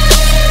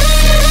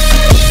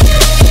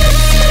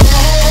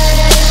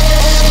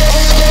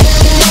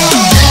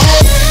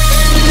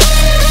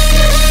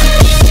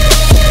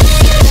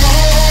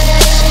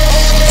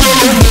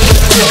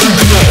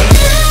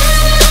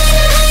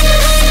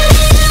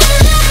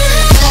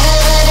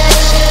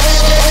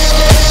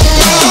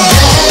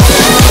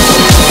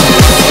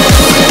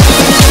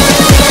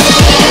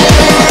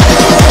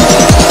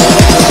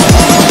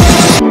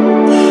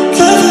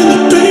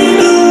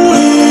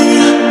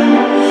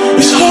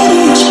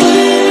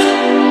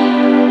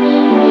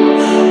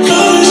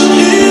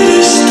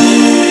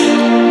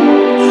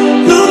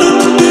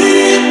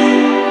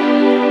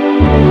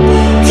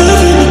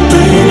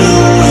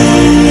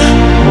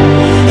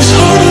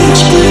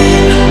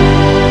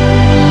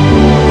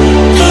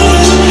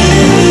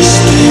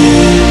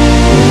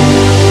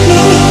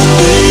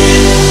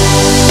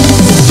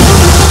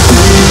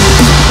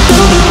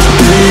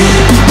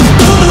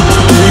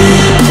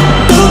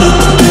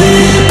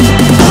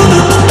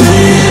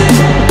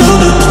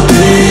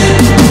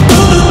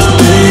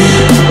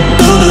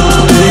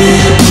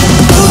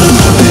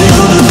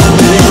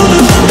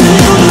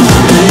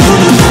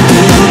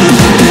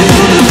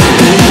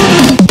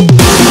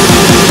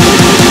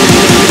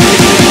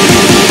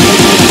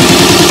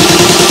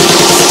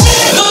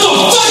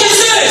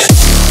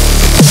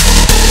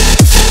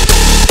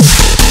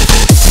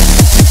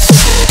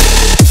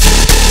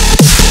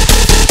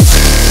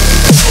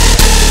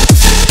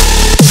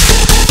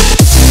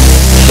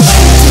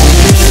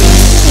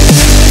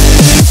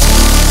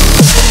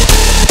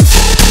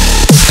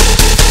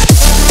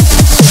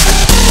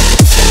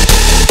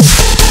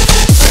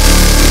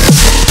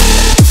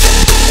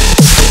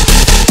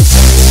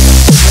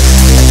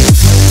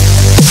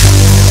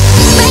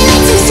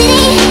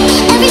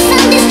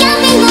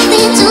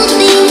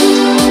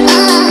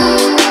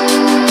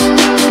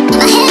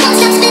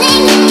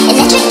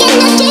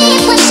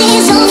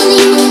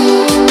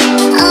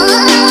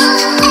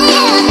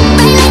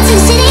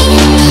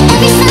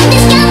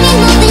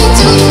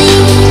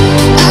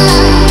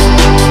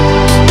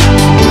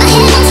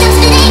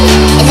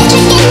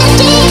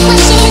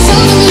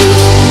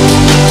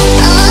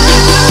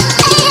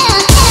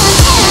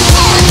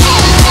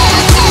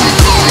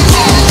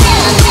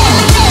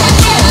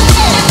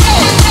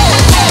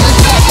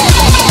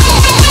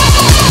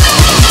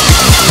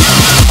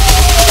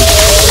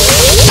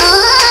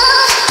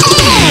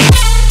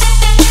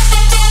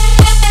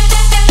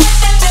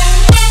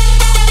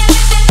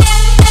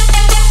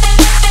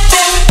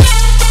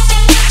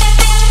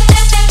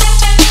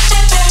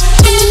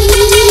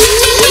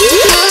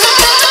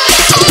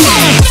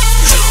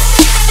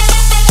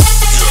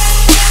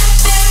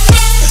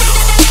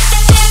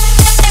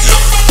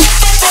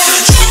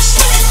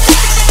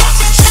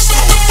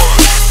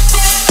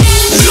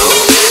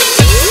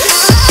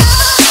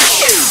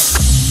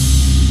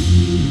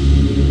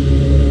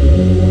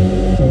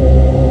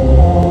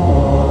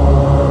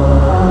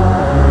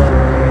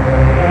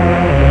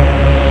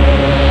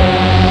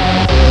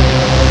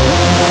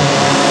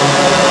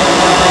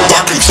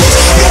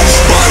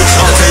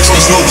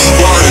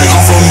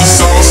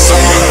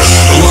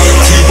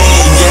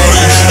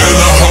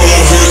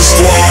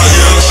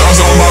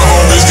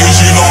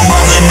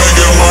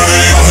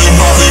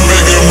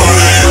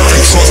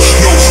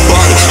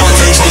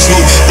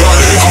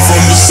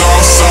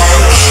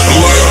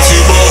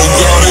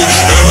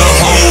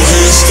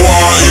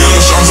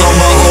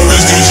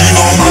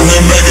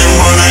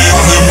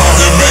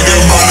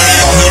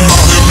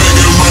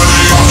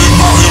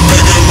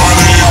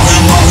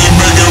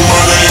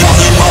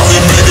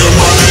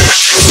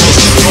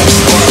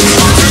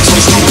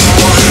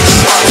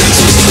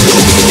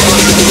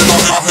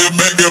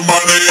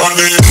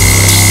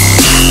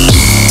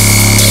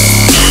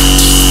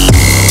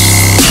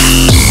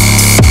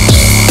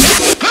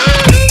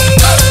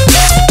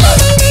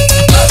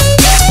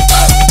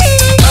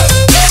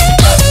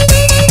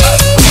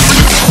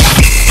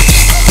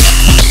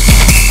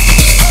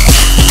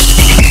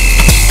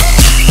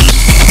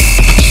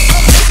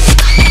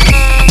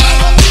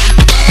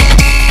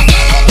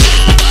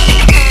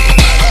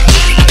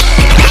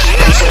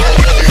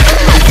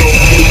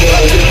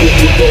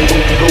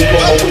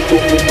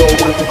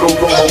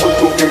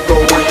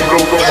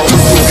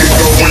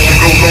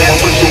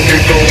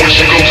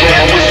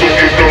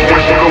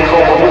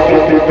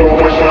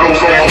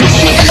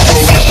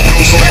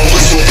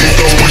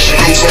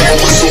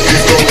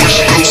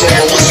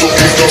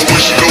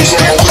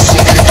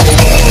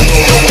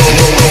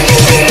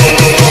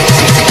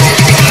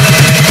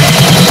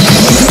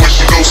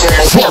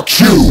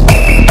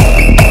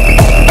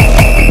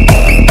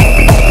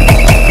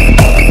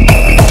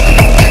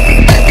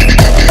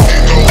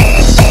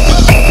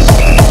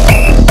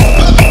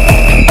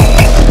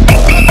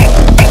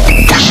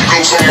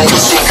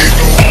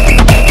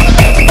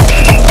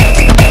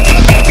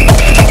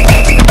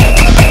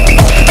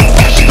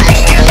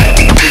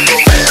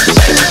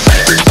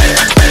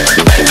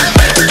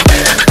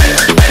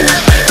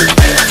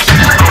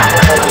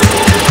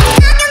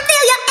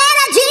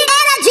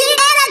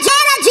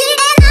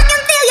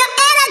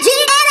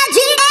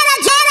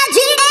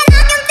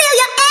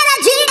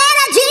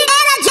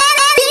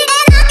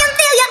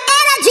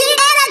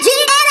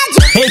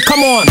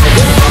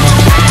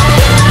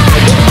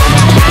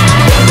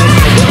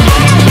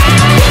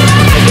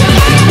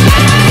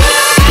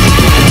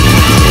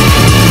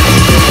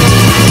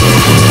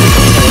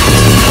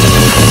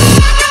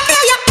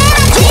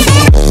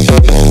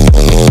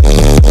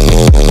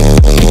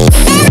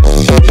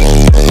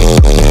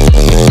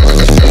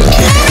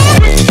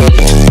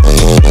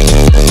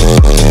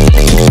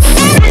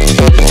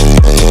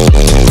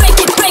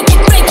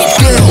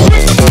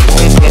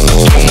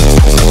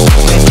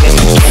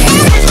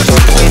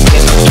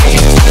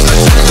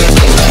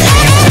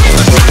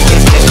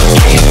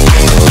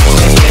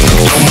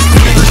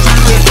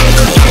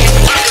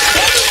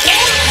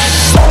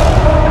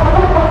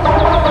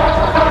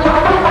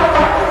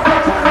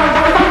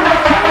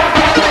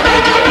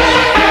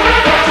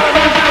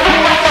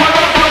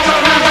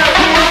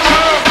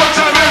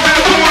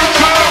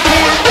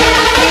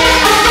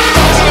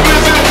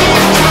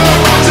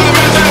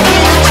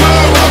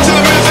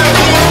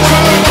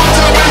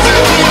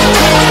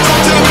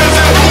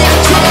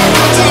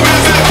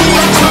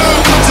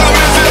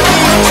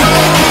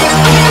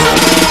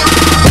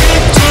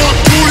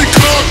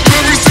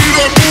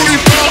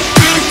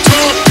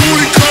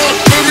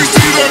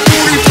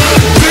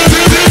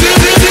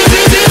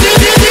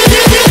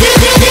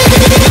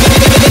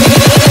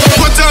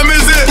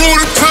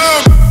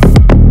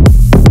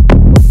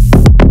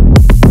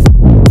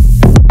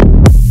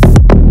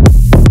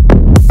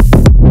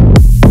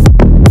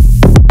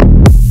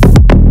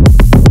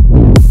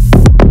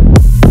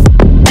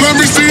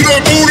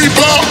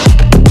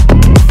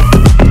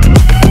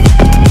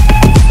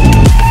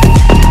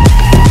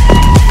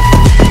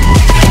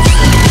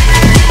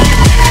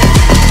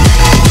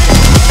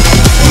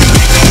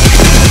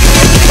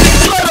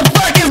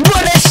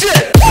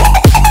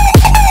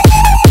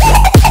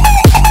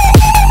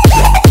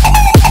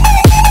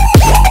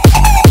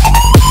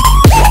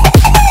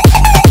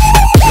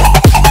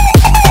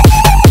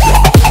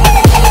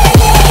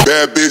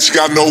 She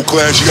got no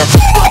class, she got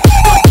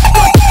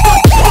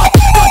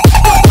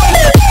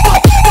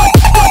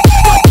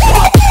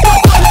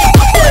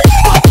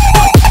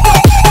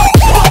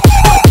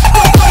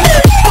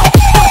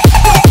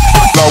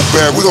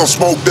bad, we gon'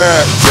 smoke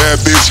that.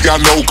 Bad bitch, she got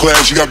no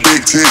class, she got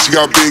big tits, she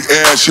got big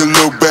ass. She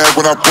look bad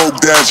when I poke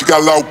that, she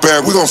got loud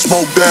bad, we gon'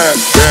 smoke that.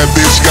 Bad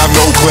bitch, she got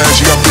no class,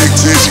 she got big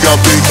tits, she got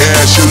big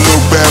ass. She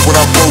look bad when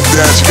I poke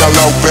that, she got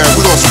loud bad,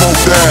 we gon'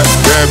 smoke that.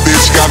 Bad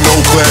bitch, she got no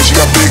class, she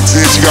got big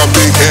tits, she got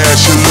big ass.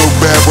 She look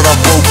bad when I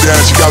poke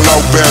that, she got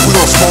loud bad, we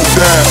gon' smoke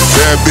that.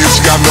 Bad bitch,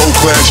 she got no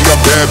class, she got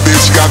bad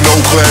bitch, she got no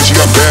class, she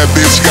got bad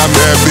bitch, she got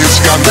bad bitch,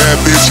 she got bad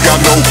bitch, she got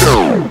no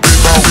girl.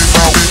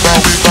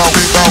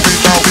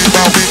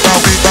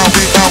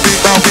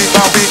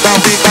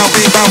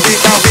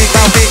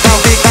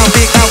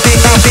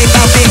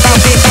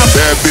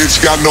 Bad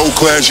bitch got no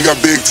class, she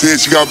got big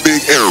tits, she got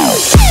big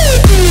arrows.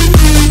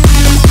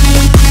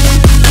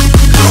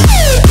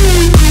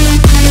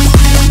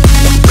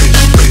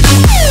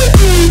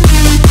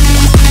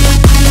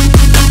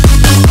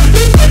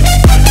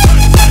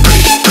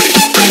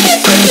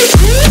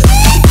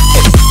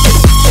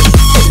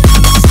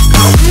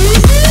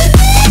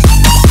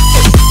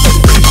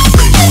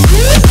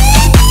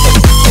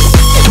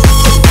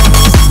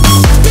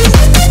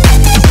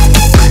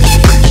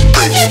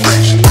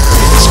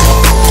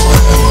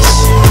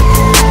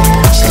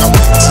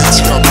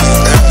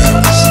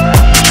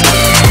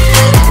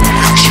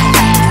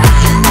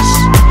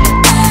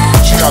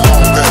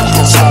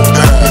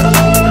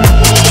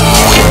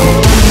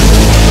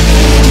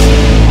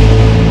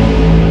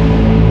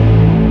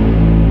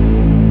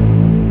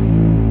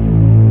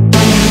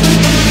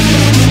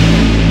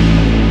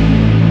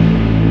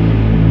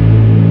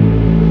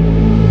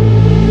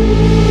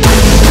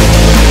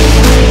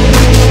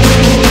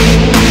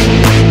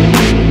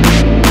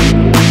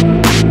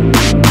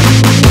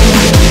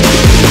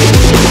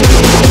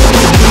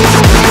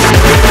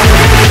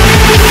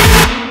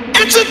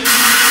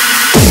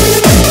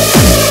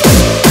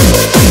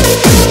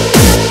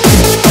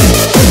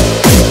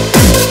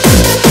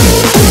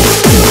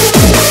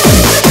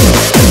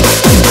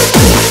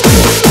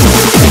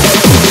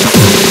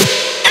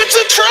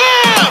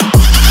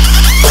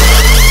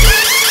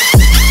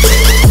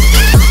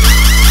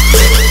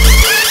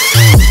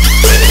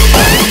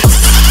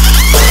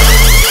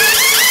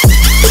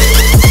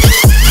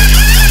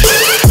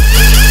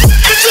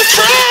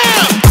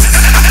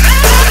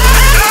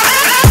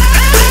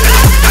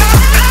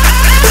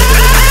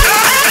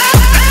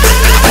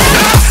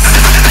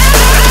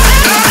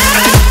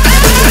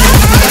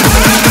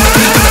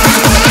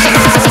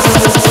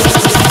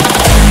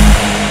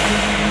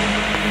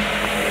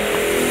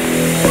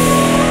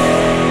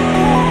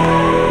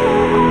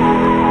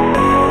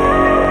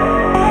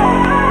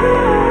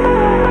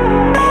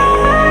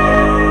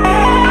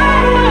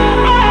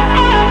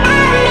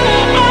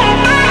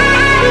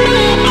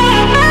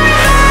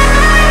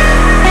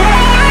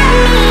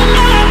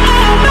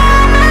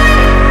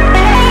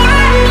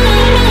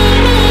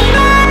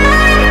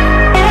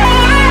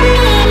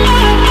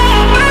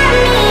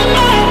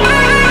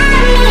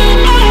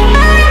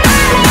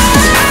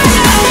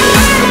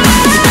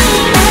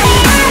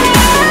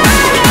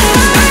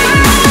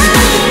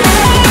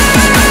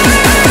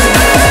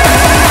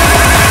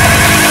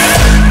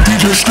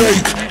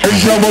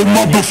 no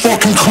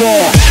motherfucking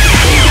clock.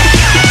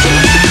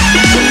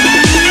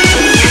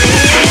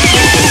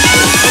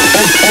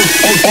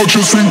 I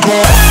just think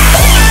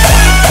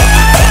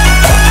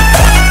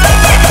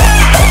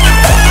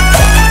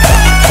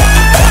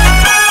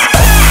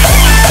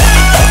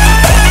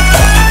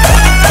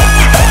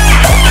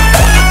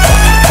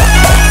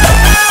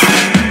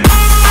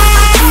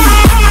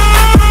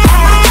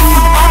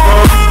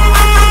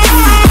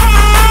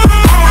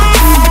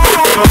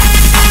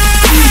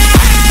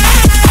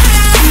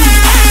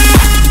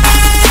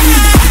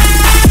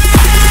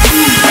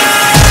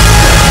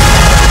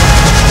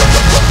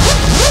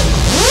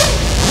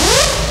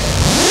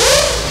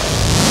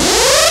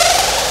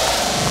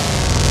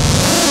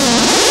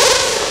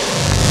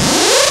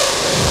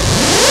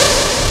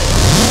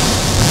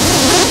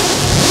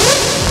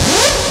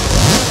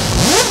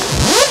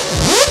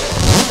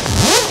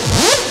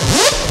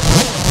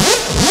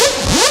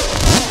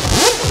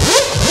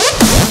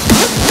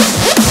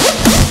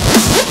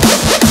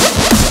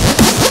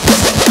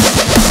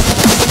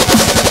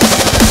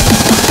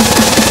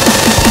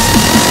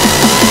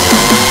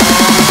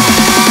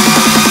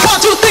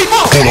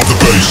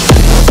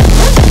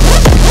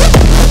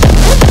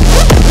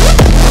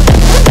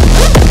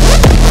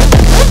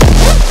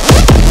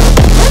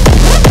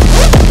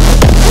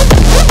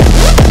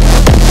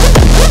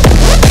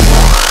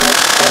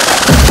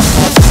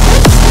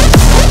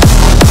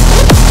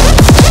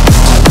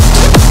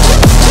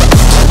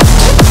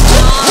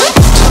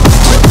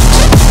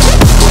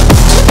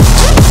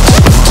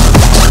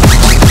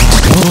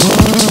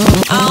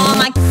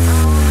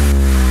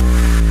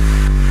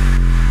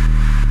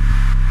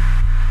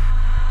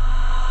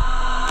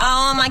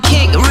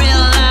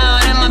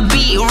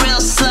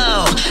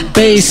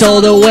bass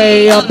all the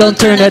way up, don't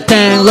turn that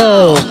thing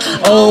low.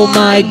 Oh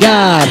my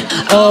god,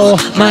 oh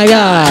my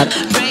god.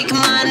 Break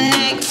my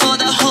neck for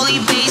the holy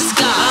bass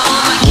god. I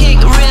want my kick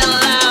real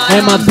loud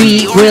And my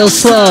beat real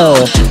slow.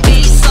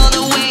 Bass all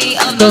the way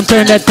up, Don't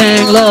turn that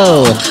thing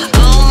low.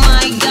 oh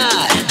my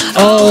god.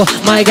 Oh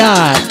my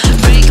god.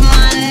 Break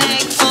my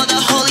neck for the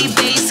holy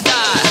bass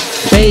god.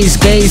 Bass,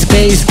 bass,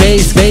 bass,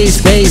 bass,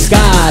 bass, bass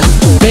god.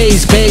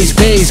 Bass, bass,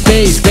 bass,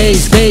 bass,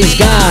 bass, bass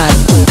god.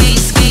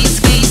 Bass, bass,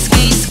 bass,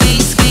 bass,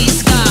 bass,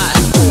 bass god.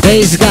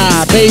 Bass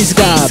god, bass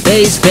god,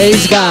 bass,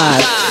 bass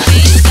god.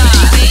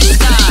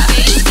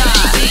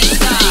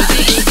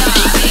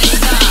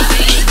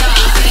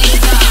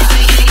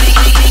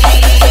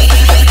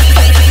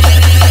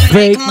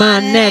 Break my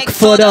neck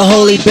for the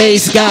holy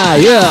bass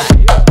god, yeah.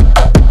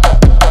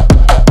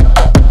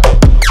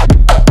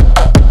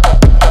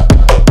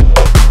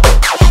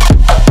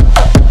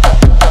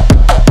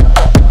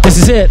 This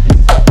is it.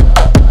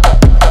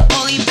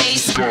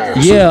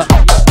 Yeah.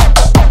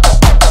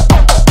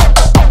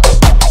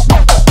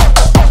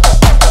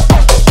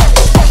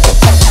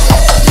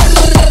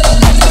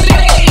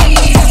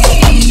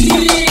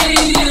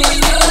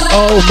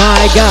 Oh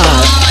my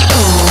god.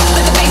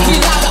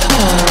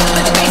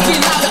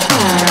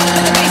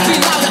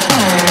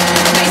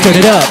 Turn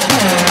it up.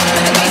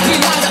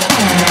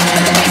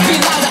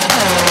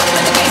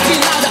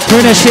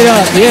 Turn that shit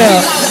up,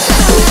 yeah.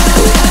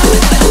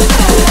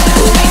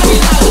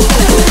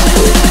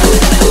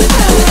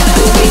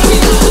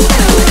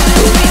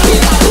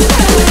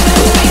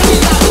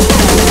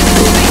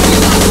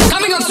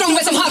 Coming up strong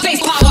with some hot bass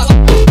power.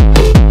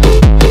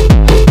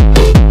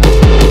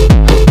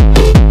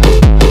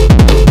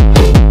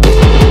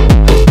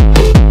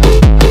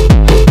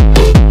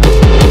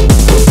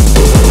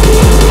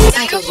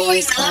 Psycho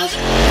Boys Club.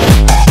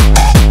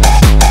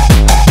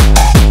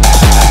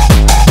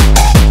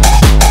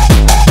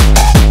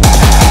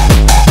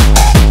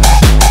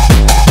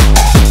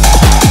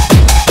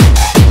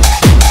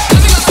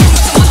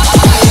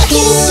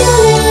 Kiss your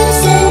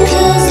lips and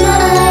close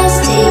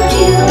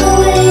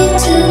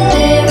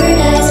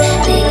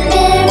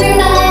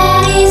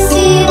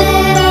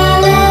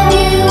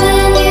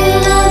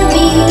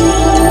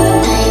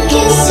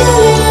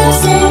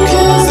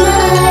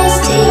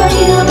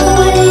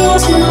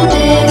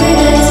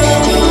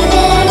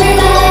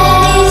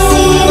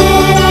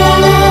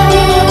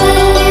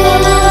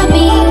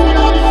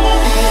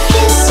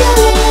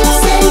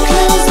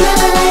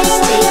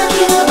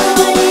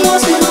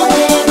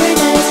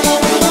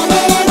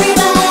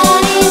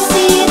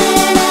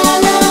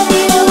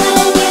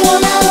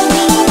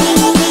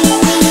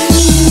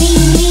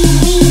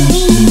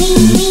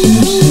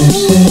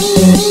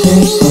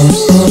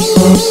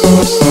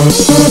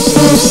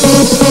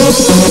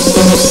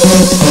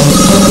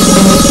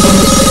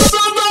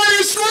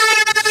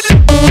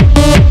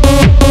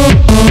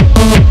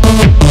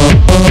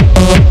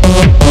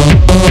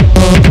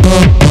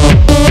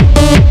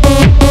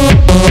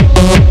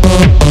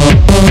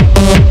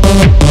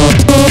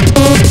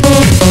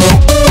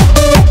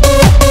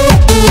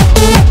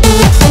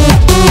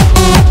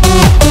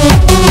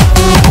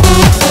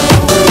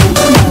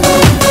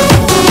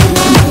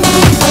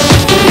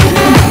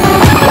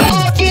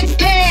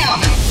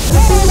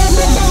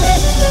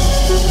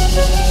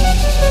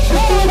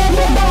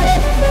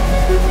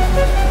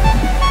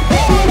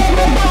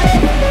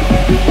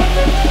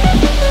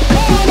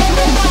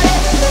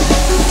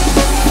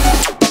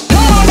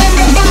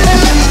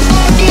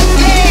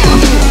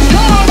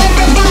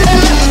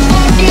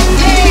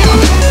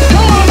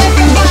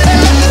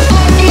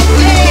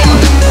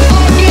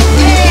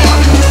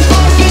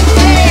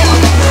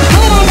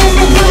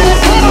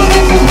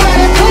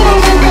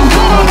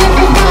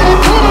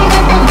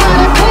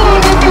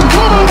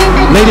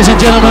ladies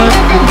and gentlemen.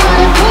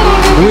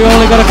 We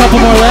only got a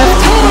couple more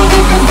left.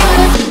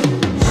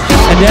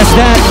 And that's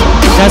that.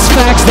 That's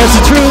facts. That's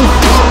the truth.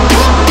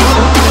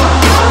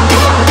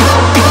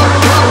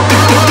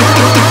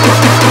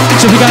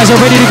 So if you guys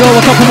are ready to go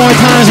a couple more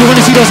times, we want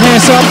to see those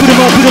hands up. Put them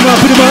up, put them up,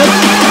 put them up.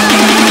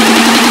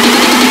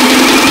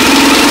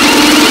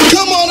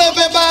 Come on,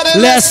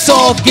 everybody. Let's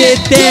all get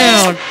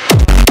down.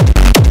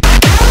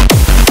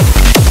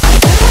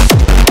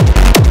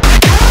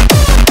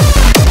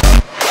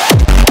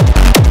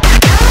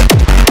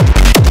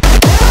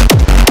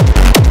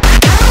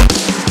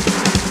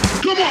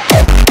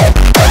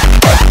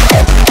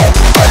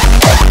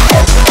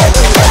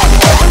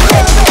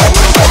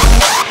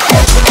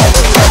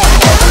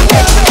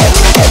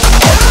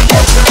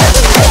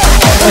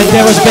 And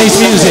there was bass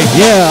music,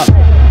 yeah.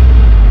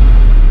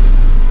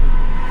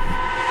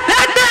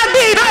 Let there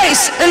be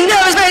bass, and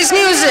there was bass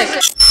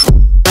music.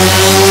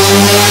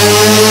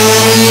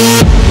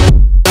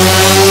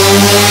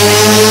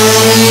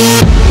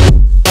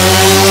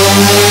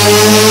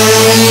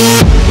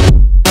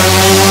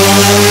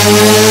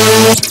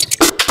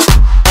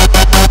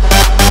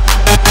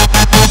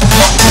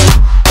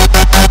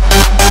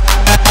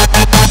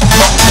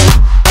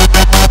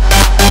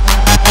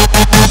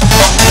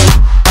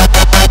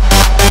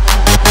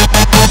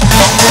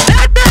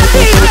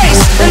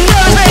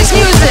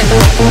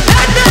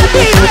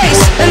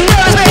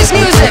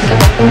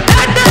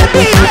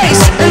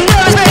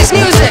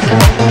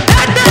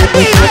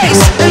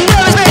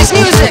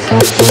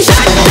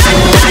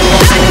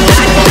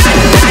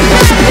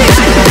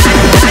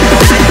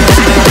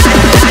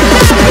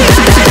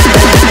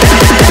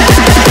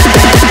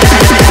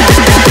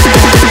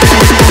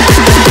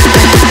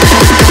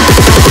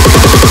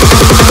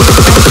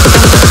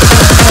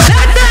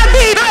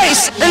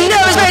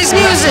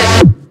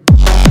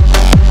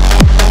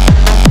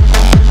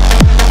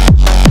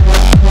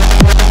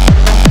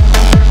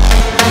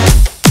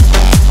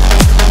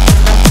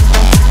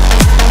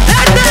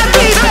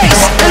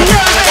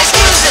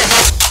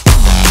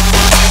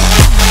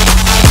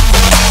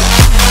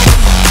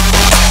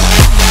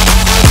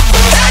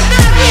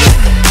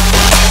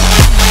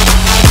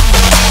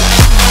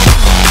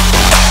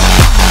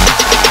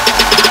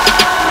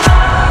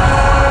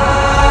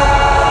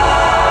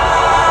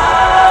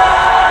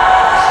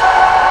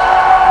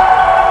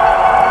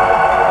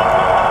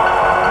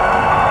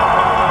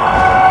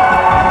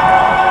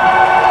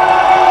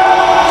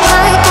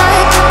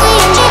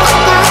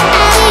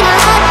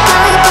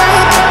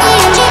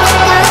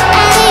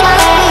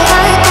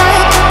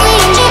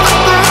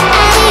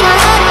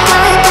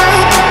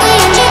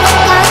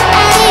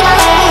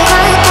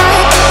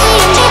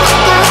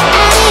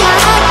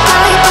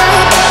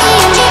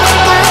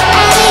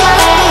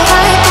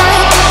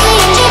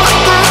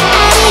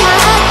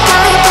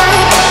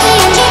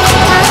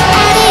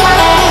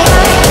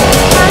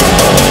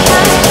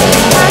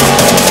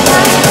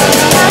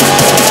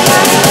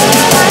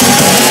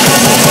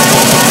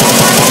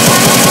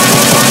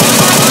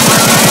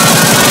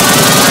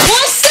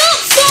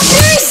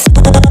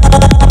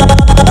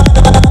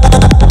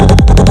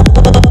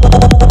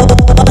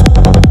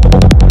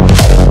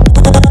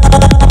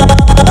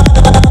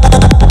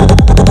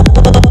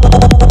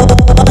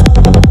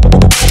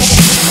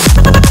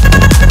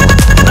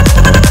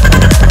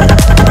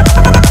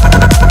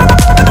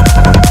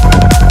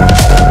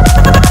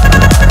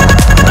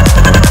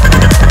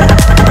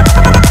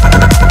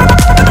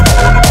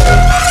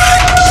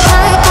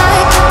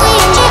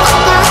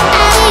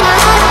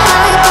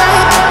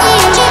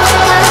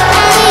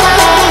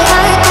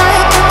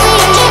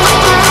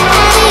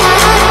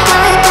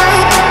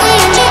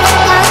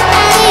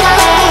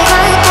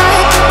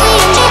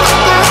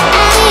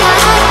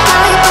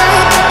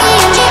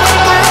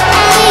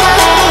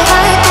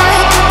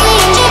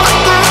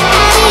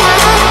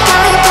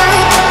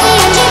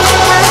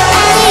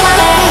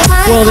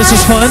 Well, this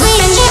was fun.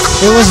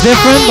 It was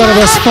different, but it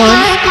was fun.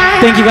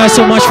 Thank you guys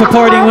so much for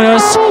partying with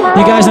us.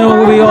 You guys know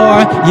who we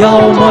are.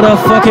 Yellow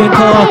motherfucking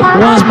call.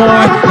 Once more,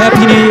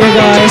 Happy New Year,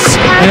 guys.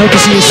 And hope to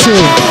see you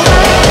soon.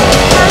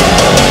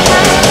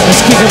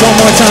 Let's kick it one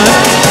more time.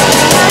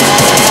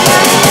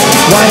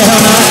 Why the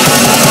hell not?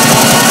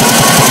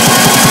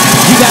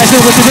 You guys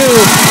know what to do.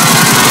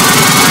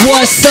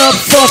 What's up,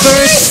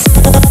 fuckers?